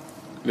 Ja.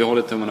 Vi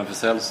håller tummarna för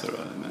Celso då.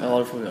 Ja,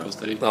 det får vi göra.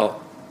 Costa Rica.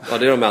 Ja,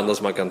 det är de enda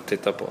som man kan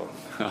titta på.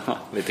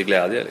 Lite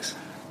glädje liksom.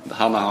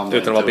 Han har hamnat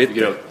utan att vara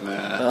bitter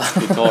med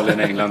Italien,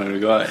 England och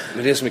Uruguay.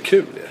 Men det är som är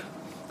kul ju.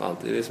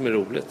 Det är det som är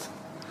roligt.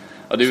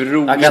 Ja, det är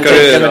roligt. Jag kan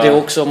tänka mig det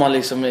också om man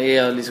liksom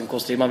är liksom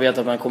konstig. Man vet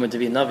att man kommer inte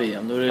vinna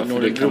VM. Då är det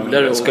nog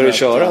roligare. Ska du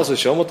köra så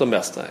kör mot de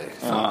bästa.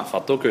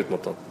 Fatta åka ut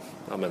mot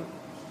något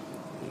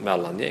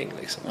mellangäng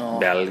liksom.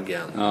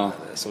 Belgien.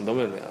 Som de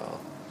är med.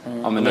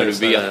 Ja, men när du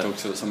vet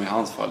också, som i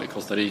hans fall i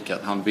Costa Rica,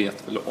 att han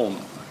vet väl om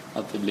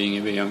att det blir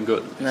ingen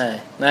VM-guld.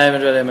 Nej,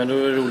 men då är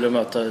det roligt att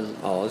möta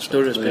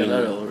större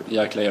spelare. Och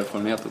jäkla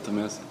erfarenhet att ta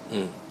med sig.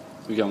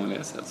 Hur gammal är det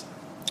alltså?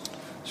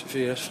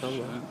 24, 25.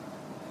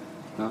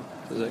 Ja.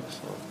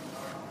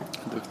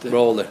 Duktig.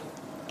 Bra ålder.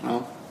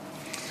 Ja.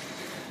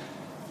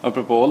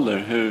 Apropå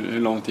ålder, hur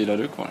lång tid har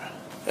du kvar?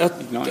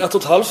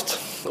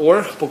 1,5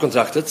 år på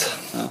kontraktet.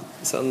 Ja.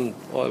 Sen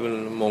var det väl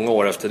många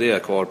år efter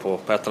det kvar på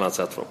ett eller annat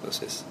sätt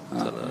förhoppningsvis.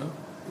 Sen,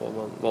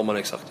 vad man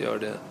exakt gör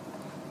det.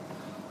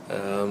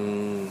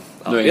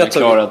 Du har inga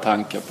klara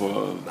tankar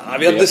på...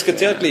 Vi har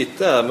diskuterat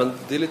lite, men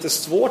det är lite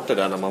svårt det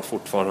där när man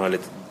fortfarande har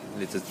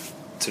lite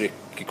tryck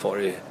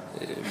kvar i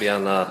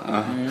benen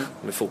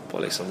med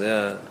fotboll liksom.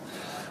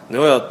 Nu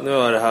har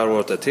jag det här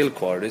året ett till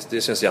kvar.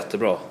 Det känns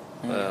jättebra.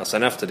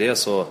 Sen efter det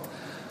så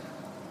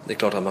det är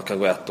klart att man kan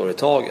gå 1 år i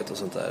taget och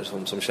sånt där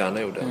som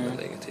Kärna gjorde en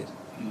längre tid.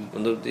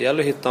 Men det gäller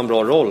att hitta en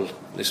bra roll.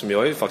 Liksom vi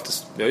har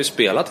ju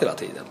spelat hela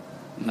tiden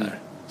här.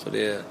 Så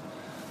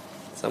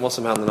sen vad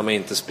som händer när man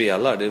inte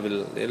spelar, det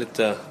är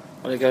lite...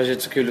 Och det kanske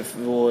inte är så kul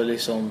att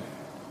liksom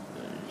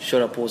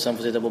köra på och sen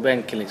få sitta på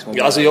bänken liksom.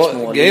 Ja, alltså jag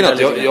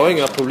har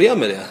inga problem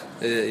med det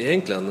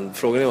egentligen.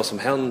 Frågan är vad som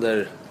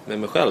händer med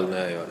mig själv när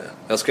jag gör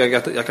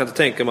det. Jag kan inte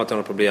tänka mig att jag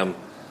har något problem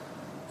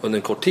under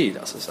en kort tid.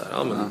 Alltså så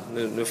här,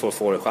 nu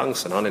får jag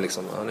chansen. Han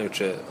har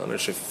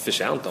gjort sig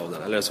förtjänt av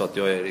den. Eller är det så att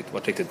jag har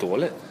varit riktigt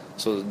dålig?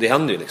 Så det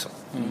händer ju liksom.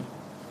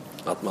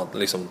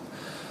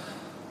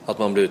 Att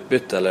man blir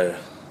utbytt eller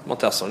man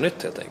testar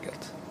nytt helt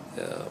enkelt.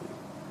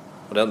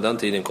 Och den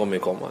tiden kommer ju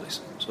komma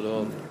liksom.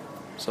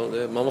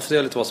 Man måste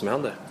se lite vad som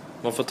händer.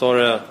 Man får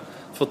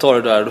ta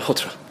det där då,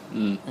 tror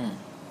jag.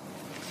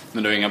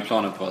 Men du har inga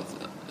planer på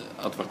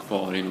att vara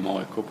kvar inom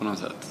AIK på något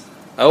sätt?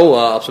 Jo,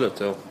 absolut.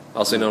 Jo.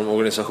 Alltså inom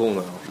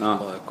organisationen.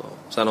 AIK.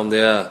 Sen om det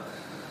är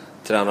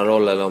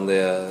tränarroll eller om det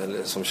är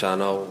som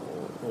Kärna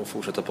och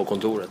fortsätta på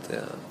kontoret,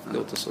 det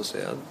återstår att se.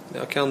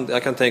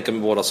 Jag kan tänka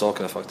mig båda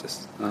sakerna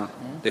faktiskt.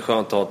 Det är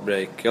skönt att ha ett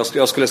break.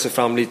 Jag skulle se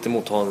fram lite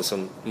mot att ha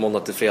en måndag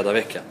till fredag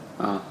vecka.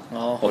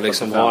 Och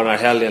liksom ha den här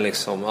helgen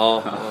liksom,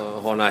 ha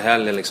den här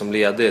helgen liksom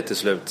ledig till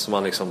slut, så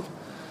man liksom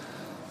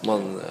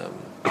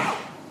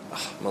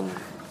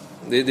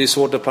det är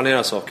svårt att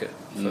planera saker.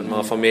 För man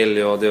har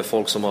familj och det är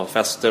folk som har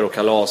fester och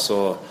kalas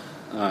och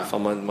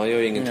man gör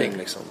ju ingenting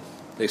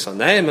liksom.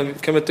 Nej, men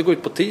kan vi inte gå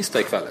ut på tisdag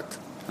ikvället?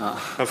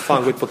 Kan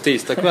fan gå ut på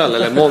tisdag kväll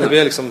eller måndag? Vi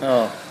är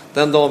liksom,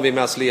 den dagen vi är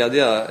mest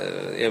lediga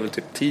är väl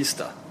typ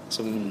tisdag.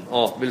 Som,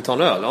 vill du ta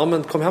en öl? Ja,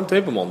 men kom hem till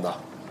mig på måndag.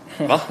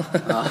 Va?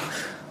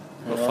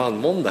 Vad fan,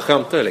 måndag?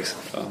 Skämtar du liksom?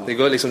 Det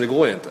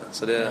går ju inte.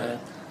 Så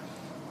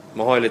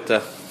man har ju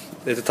lite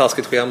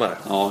taskigt schema där.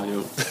 Ja,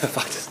 jo.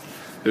 Faktiskt.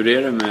 Hur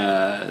är det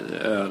med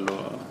öl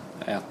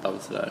och äta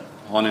och sådär?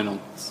 Har ni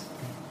något?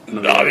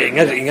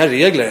 Inga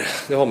regler.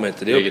 Det har man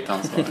inte. Det är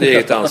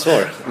eget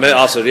ansvar. Men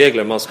alltså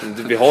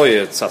regler, vi har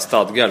ju ett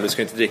stadgar. Du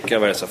ska inte dricka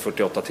varje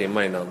 48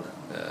 timmar innan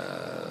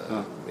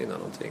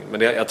någonting.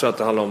 Men jag tror att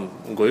det handlar om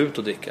att gå ut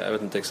och dricka. Jag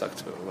vet inte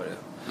exakt vad det är.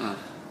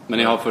 Men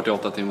ni har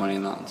 48 timmar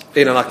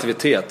innan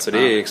aktivitet, så det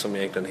är liksom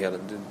egentligen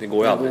det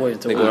går ju aldrig.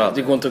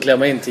 Det går inte att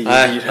klämma in 10.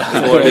 Nej,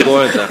 det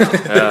går inte.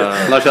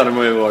 Annars hade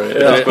man ju varit.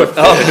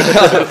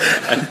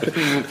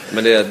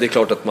 Men det är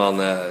klart att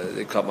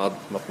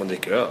man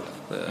dricker öl.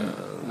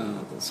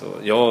 Så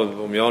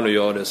om jag nu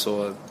gör det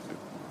så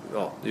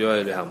gör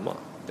jag det hemma.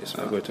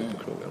 Jag går ut på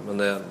krogen. Men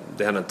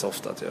det händer inte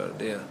ofta att jag gör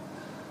det.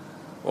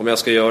 Om jag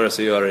ska göra det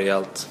så gör det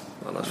rejält.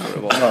 Annars får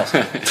det vara.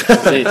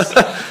 Precis.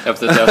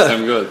 Efter ett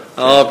SM-guld.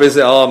 Ja, precis.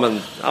 Ja, men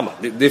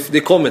det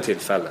kommer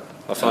tillfällen.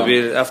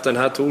 Efter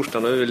den här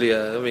torsdagen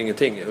har vi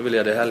ingenting. Vi vill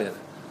leda i helgen.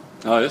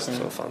 Ja, just det.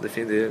 Så fan,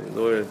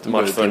 då är det inte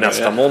match för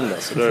nästa måndag.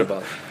 Så då är det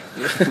bara...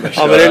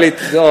 men det är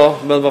lite... Ja,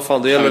 men vad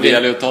fan, det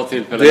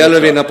gäller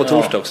att vinna på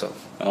torsdag också.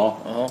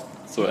 Ja.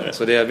 Så är det.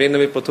 Så det vinner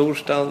vi på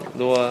torsdagen,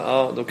 då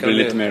kan det blir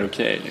lite mer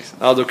okej liksom.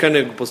 Ja, då kan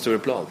du gå på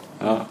Stureplan.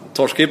 Ja.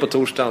 Torskar på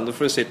torsdagen, då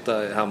får du sitta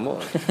hemma.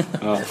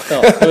 Ja.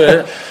 Ja, så är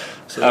det.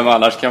 Men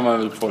annars kan man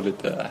väl få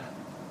lite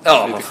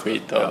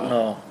skit av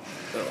Ja.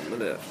 Men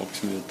det, och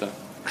smita.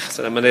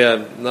 så men det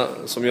är,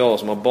 som jag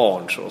som har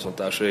barn och sånt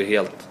där, så är det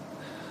helt...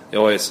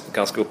 Jag är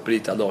ganska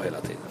uppritad dag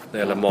hela tiden. När det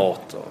gäller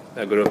mat, och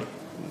jag går upp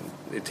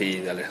i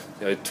tid, eller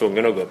jag är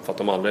tvungen att gå upp för att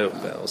de andra är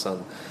uppe. Och sen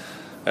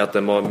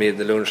äter man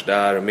lunch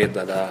där och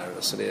middag där.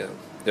 Så det,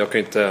 jag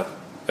kan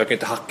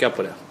inte hacka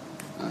på det.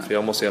 För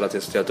jag måste hela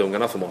tiden se till att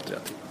ungarna får mat hela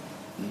tiden.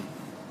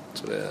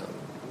 Så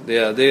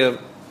det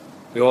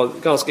vi har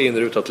ett ganska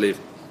inrutat liv.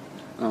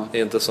 Ja. Det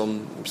är inte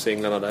som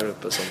singlarna där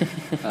uppe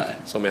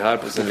som är här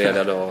på sin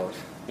lediga dag.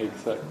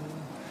 Exakt.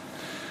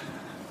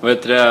 Och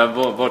vet du,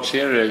 vart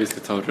ser du dig? Vi ska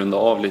ta och runda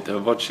av lite.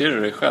 Vart ser du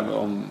dig själv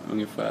om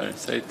ungefär,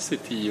 säg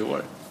 10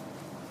 år?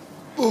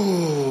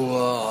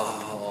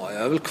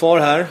 Jag är väl kvar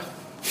här.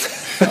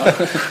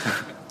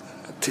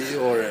 10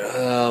 år.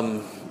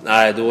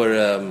 Nej, då är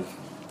det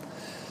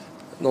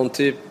någon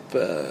typ...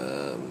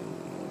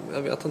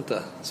 jag vet inte.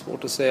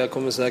 Svårt att säga. Jag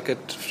kommer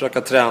säkert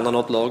försöka träna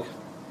något lag.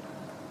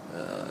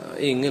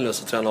 Ingen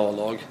lust att träna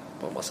A-lag.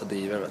 Bara en massa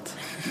diver, vet.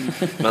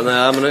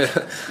 Men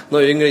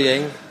några yngre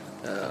gäng.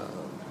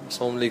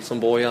 Som liksom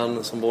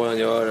Bojan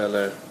gör.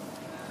 Eller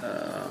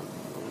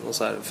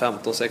så här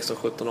 15, 16,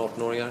 17,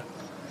 18-åringar.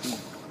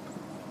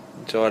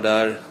 Kör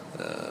där.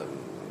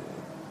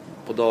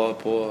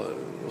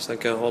 Och sen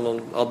kan jag ha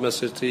någon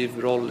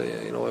administrativ roll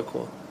i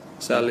AIK.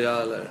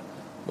 Sälja eller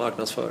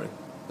marknadsföring.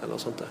 Eller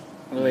något sånt där.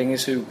 Det var ingen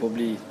sug på att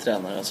bli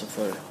tränare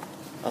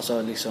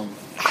alltså liksom...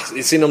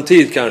 I sinom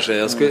tid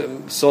kanske.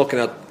 Saken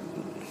är att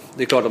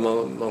det är klart att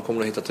man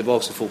kommer att hitta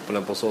tillbaka i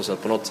fotbollen på så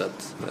sätt, på något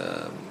sätt.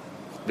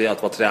 Det är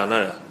att vara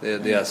tränare. Det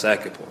är jag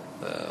säker på.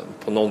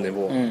 På någon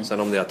nivå. Sen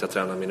om det är att jag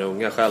tränar mina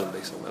unga själv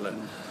liksom, eller...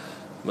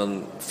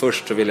 Men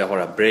först så vill jag ha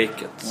det här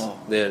breaket. Ja.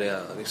 Det är det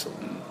jag liksom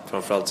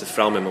framförallt ser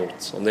fram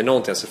emot. Om det är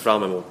någonting jag ser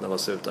fram emot när man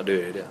slutar, då är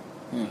det det.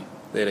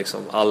 Det är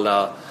liksom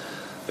alla...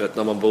 Vet,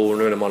 när man bor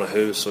nu, när man har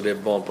hus och det är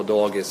barn på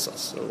dagis,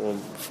 alltså, och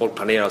folk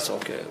planerar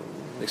saker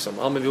liksom,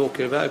 men vi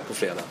åker iväg på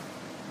fredag.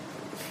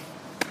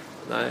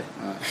 Nej.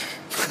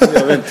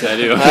 Jag vet inte.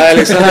 Det är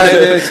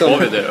liksom,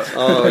 vi det då?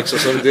 Ja, liksom,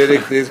 så det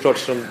är klart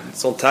som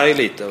sånt här är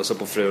lite, och så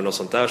på frun och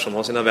sånt där som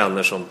har sina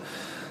vänner som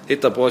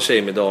hittar på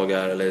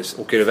tjejmiddagar eller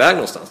åker iväg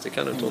någonstans. Det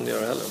kan inte hon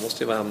göra heller.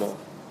 Måste ju vara hemma och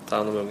ta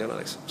hand om ungarna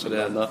liksom. Så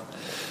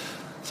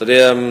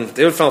det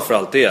är väl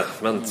framförallt det.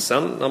 Men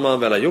sen när man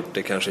väl har gjort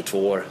det kanske i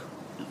 2 år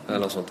eller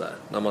något sånt där.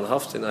 När man har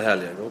haft sina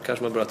helger, då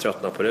kanske man börjar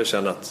tröttna på det och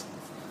känna att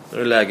nu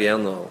är det läge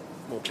igen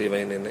och kliva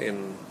in i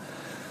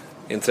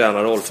en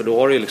tränarroll. För då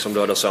har du ju liksom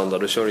lördag och söndag,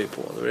 då kör du ju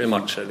på. Då är det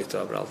matcher lite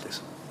överallt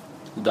liksom.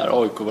 Det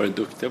där AIK varit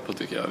duktiga på,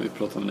 tycker jag. Vi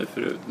pratade om det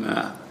förut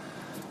med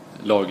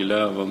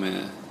Lagerlöf och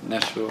med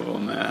Nesho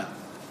och med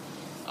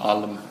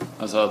Alm.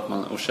 Alltså att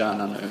man, och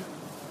Kärna nu,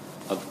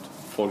 att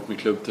folk med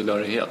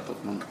klubbtillhörighet,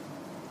 att man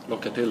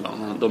lockar till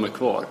dem. De är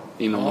kvar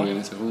inom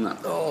organisationen.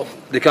 Ja,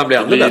 det kan bli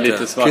ännu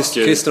bättre.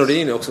 Christer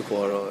Nordin är också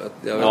kvar.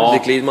 Och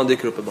Dick Lidman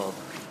dyker upp i banan.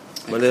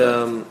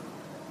 Men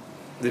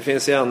det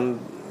finns ju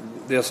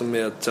det som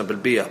till exempel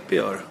BP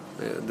gör.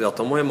 Det är att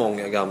de har ju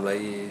många gamla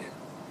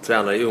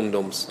tränare i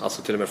ungdoms,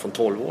 alltså till och med från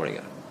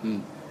 12-åringar.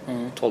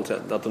 12-13,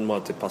 att de har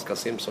typ Pascal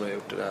Simpson har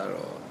gjort det där.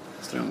 Och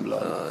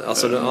Strömblad.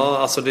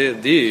 Alltså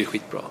det är ju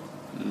skitbra.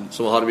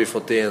 Så hade vi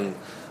fått in,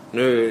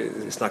 nu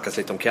snackas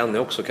lite om Kenny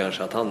också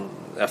kanske, att han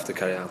efter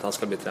karriären att han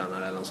ska bli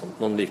tränare eller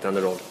någon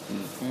liknande roll.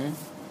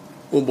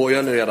 Och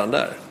Bojan är redan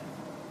där.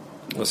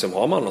 Och sen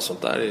har man något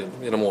sånt där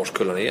genom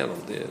årskullarna igenom.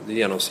 Det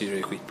genomsyrar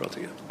ju skitbra,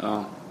 tycker jag.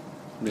 Ja.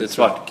 Det är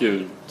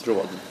svart-gul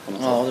tråd på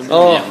något sätt.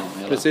 Ja,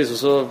 precis. Och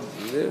så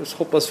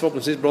hoppas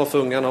förhoppningsvis bra för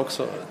ungarna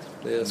också.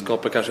 Det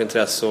skapar kanske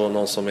intresse och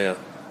någon som är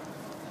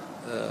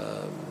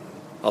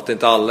att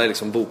inte alla är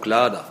liksom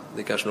boklärda.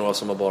 Det är kanske några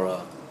som har bara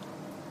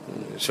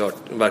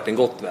verkligen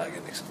gått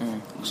vägen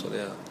liksom.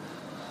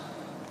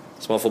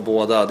 Så man får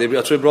båda. Jag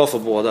tror det är bra för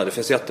båda. Det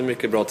finns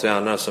jättemycket bra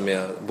tränare som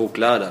är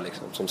boklärda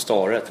liksom, som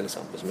Stare till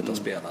exempel, som inte har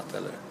spelat,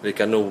 eller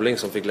Rickard Norling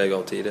som fick lägga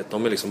av tidigt.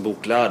 De är liksom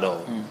boklärda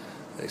och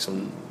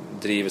liksom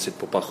driver sitt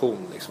på passion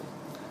liksom.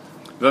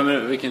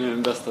 Vilken är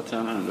den bästa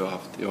tränaren du har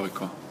haft i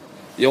AIK?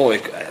 I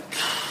AIK?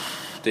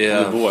 Det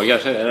är... Du vågar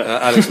säga det.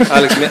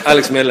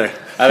 Alex Miller.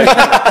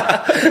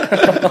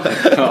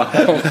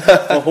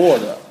 Vad hård.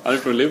 Han är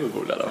från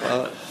Liverpool i alla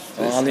fall.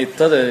 Ja, han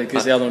hittade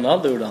Cristiano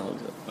Ronaldo, gjorde han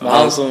också. Men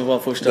han som var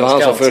första. Det var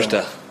han som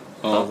första.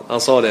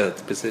 Han sa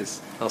det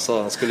precis. Han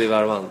sa han skulle ju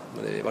värva han,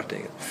 men det vart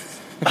inget.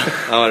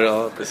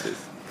 Ja, precis.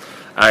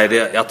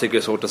 Nej, jag tycker det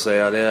är svårt att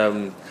säga.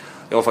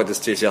 Jag har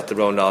faktiskt trivs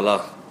jättebra under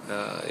alla.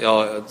 Jag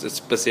har ett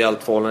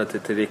speciellt förhållande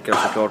till Rickard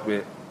såklart.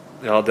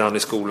 Jag hade han i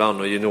skolan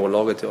och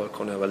juniorlaget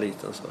när jag var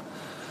liten. Så.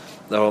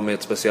 Där har man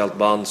ett speciellt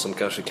band som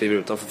kanske kliver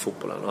utanför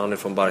fotbollen. Han är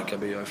från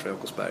Barkarby, jag är från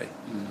Jakobsberg.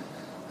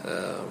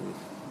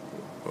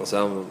 Och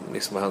sen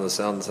liksom, vad hände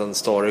sen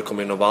Stare kom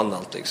in och vann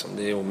allt liksom.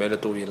 Det är omöjligt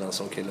att ogilla en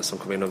sån kille som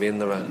kommer in och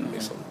vinner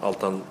liksom.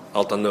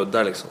 Allt han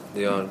nuddar liksom.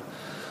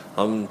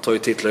 Han tar ju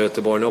titlar i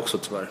Göteborg nu också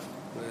tyvärr.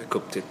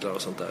 cuptitlar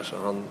och sånt där. Så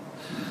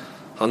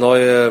han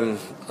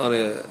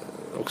är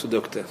också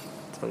duktig.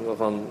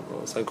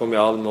 Sen kom ju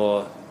Alm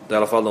och det är i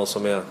alla fall de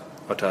som är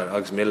varit här.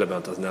 Alex Miller behöver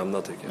inte ens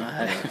nämna tycker jag.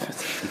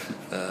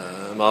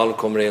 Men Alm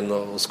kommer in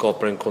och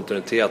skapar en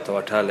kontinuitet och har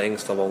varit här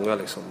längst av många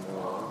liksom.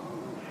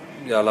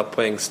 Och jävla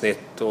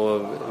poängsnitt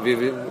och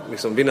vi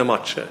liksom vinner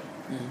matcher.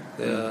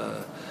 Det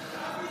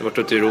har varit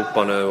ute i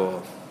Europa nu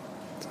och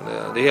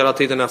det är hela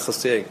tiden nästa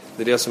steg.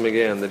 Det är det som är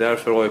grejen. Det är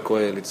därför AIK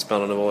är lite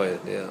spännande att vara i.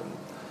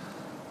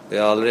 Det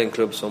är aldrig en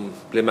klubb som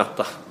blir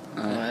mätta.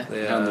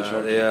 Det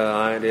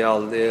är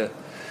aldrig.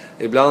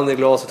 Ibland är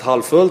glaset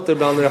halvfullt,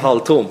 ibland är det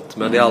halvtomt.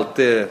 Men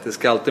det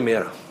ska alltid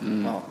mera.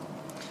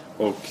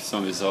 Och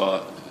som vi sa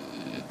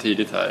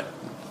tidigt här,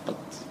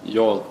 att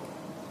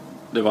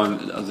det var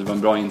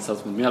en bra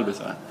insats mot Mjällby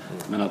så här.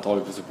 Men att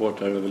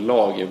AIK-supportrar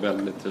överlag är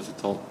väldigt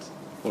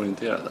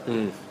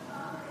resultatorienterade.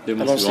 Det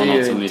måste vara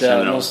något som ni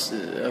känner av.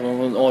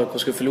 Om AIK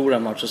skulle förlora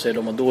en match så säger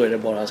de att då är det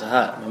bara så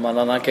här.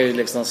 Men man kan ju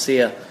liksom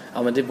se,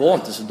 ja men det var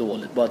inte så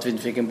dåligt, bara att vi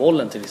inte fick en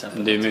bollen till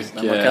exempel. Det är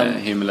mycket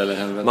himmel eller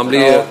helvete. Man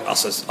blir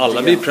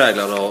alla blir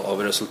präglade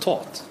av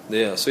resultat.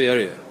 Så är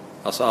det ju.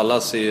 Alltså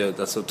alla ser ju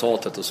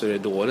resultatet och så är det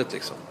dåligt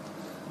liksom.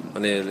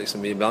 Men det är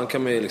liksom, ibland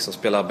kan man ju liksom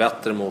spela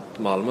bättre mot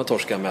Malmö och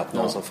torska med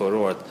 1-0 som förra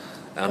året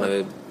än när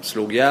vi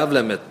slog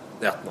Gävle med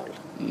 1-0.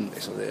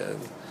 Liksom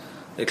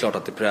det är klart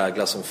att det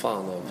präglas som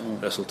fan av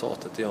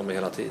resultatet. Det gör man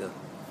hela tiden.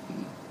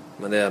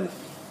 Men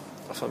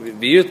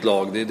vi är ju ett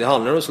lag. Det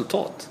handlar om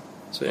resultat.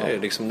 Så är det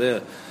liksom.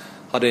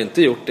 Hade jag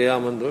inte gjort det,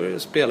 men då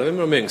spelar vi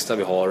med de yngsta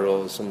vi har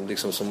och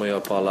som man gör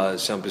på alla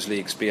Champions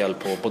League-spel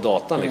på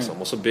datan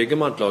liksom. Och så bygger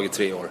man ett lag i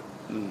 3 år.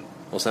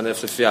 Och sen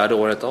efter 4:e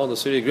året, då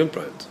ser det grymt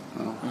bra ut.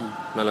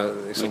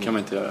 Men liksom, det kan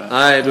man inte göra.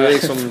 Nej, då är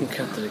liksom,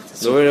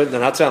 då är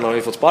den här tränaren har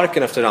ju fått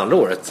sparken efter det andra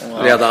året.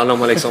 Redan om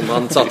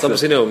man satsar på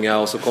sina unga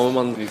och så kommer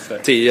man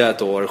 10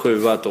 ett år,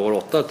 7 ett år,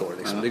 8 ett år.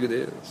 Liksom.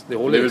 Det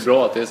håller. Det är väl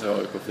bra att det är så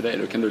AIK för dig.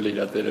 Då kan du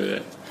lira att det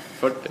är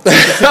 40.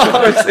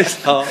 Ja, precis.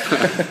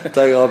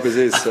 Ja,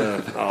 precis.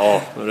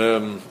 Ja,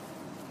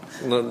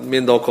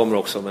 min dag kommer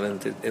också, men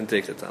inte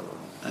riktigt än.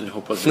 Nej, det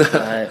hoppas jag.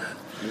 Nej.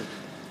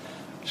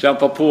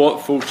 Kämpa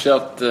på,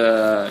 fortsätt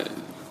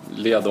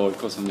leda AIK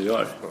som du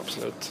gör.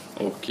 Absolut.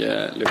 Och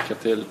lycka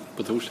till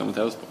på torsdag mot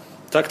Elfsborg.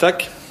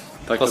 Tack.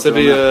 Fast det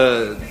blir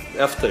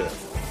efter det.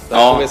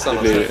 Ja,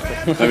 det blir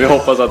det. Men vi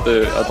hoppas att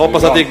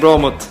det gick bra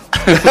mot...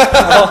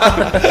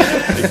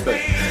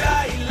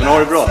 Men ha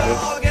det bra.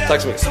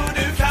 Tack så mycket.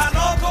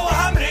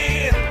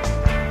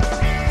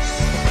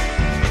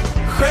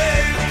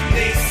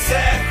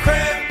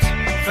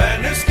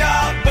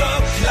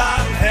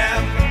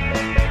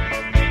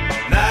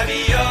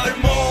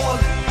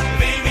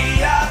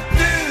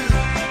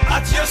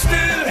 Just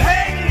du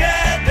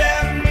hänger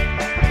den.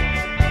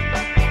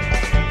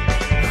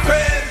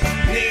 Skjut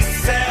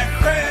Nisse,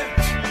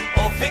 skjut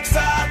och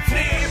fixa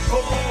 3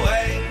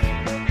 poäng.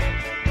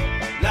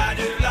 När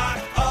du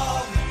lagt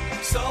av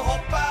så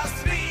hoppas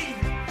vi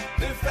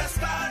du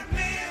festar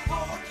med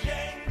vårt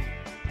gäng.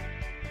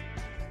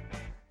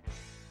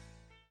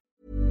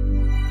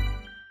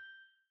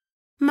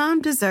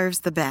 Mom deserves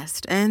the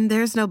best, and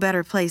there's no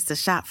better place to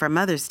shop for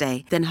Mother's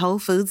Day than Whole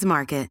Foods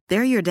Market.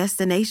 They're your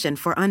destination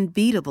for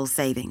unbeatable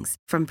savings,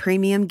 from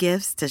premium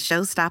gifts to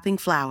show-stopping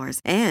flowers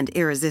and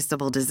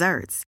irresistible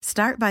desserts.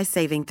 Start by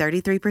saving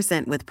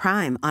 33% with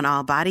Prime on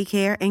all body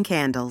care and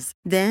candles.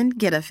 Then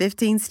get a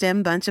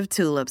 15-stem bunch of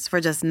tulips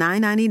for just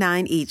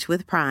 $9.99 each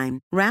with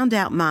Prime. Round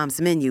out Mom's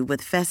menu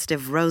with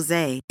festive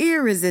rosé,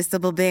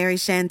 irresistible berry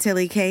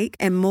chantilly cake,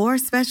 and more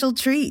special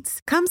treats.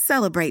 Come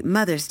celebrate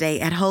Mother's Day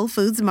at Whole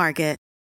Foods Market.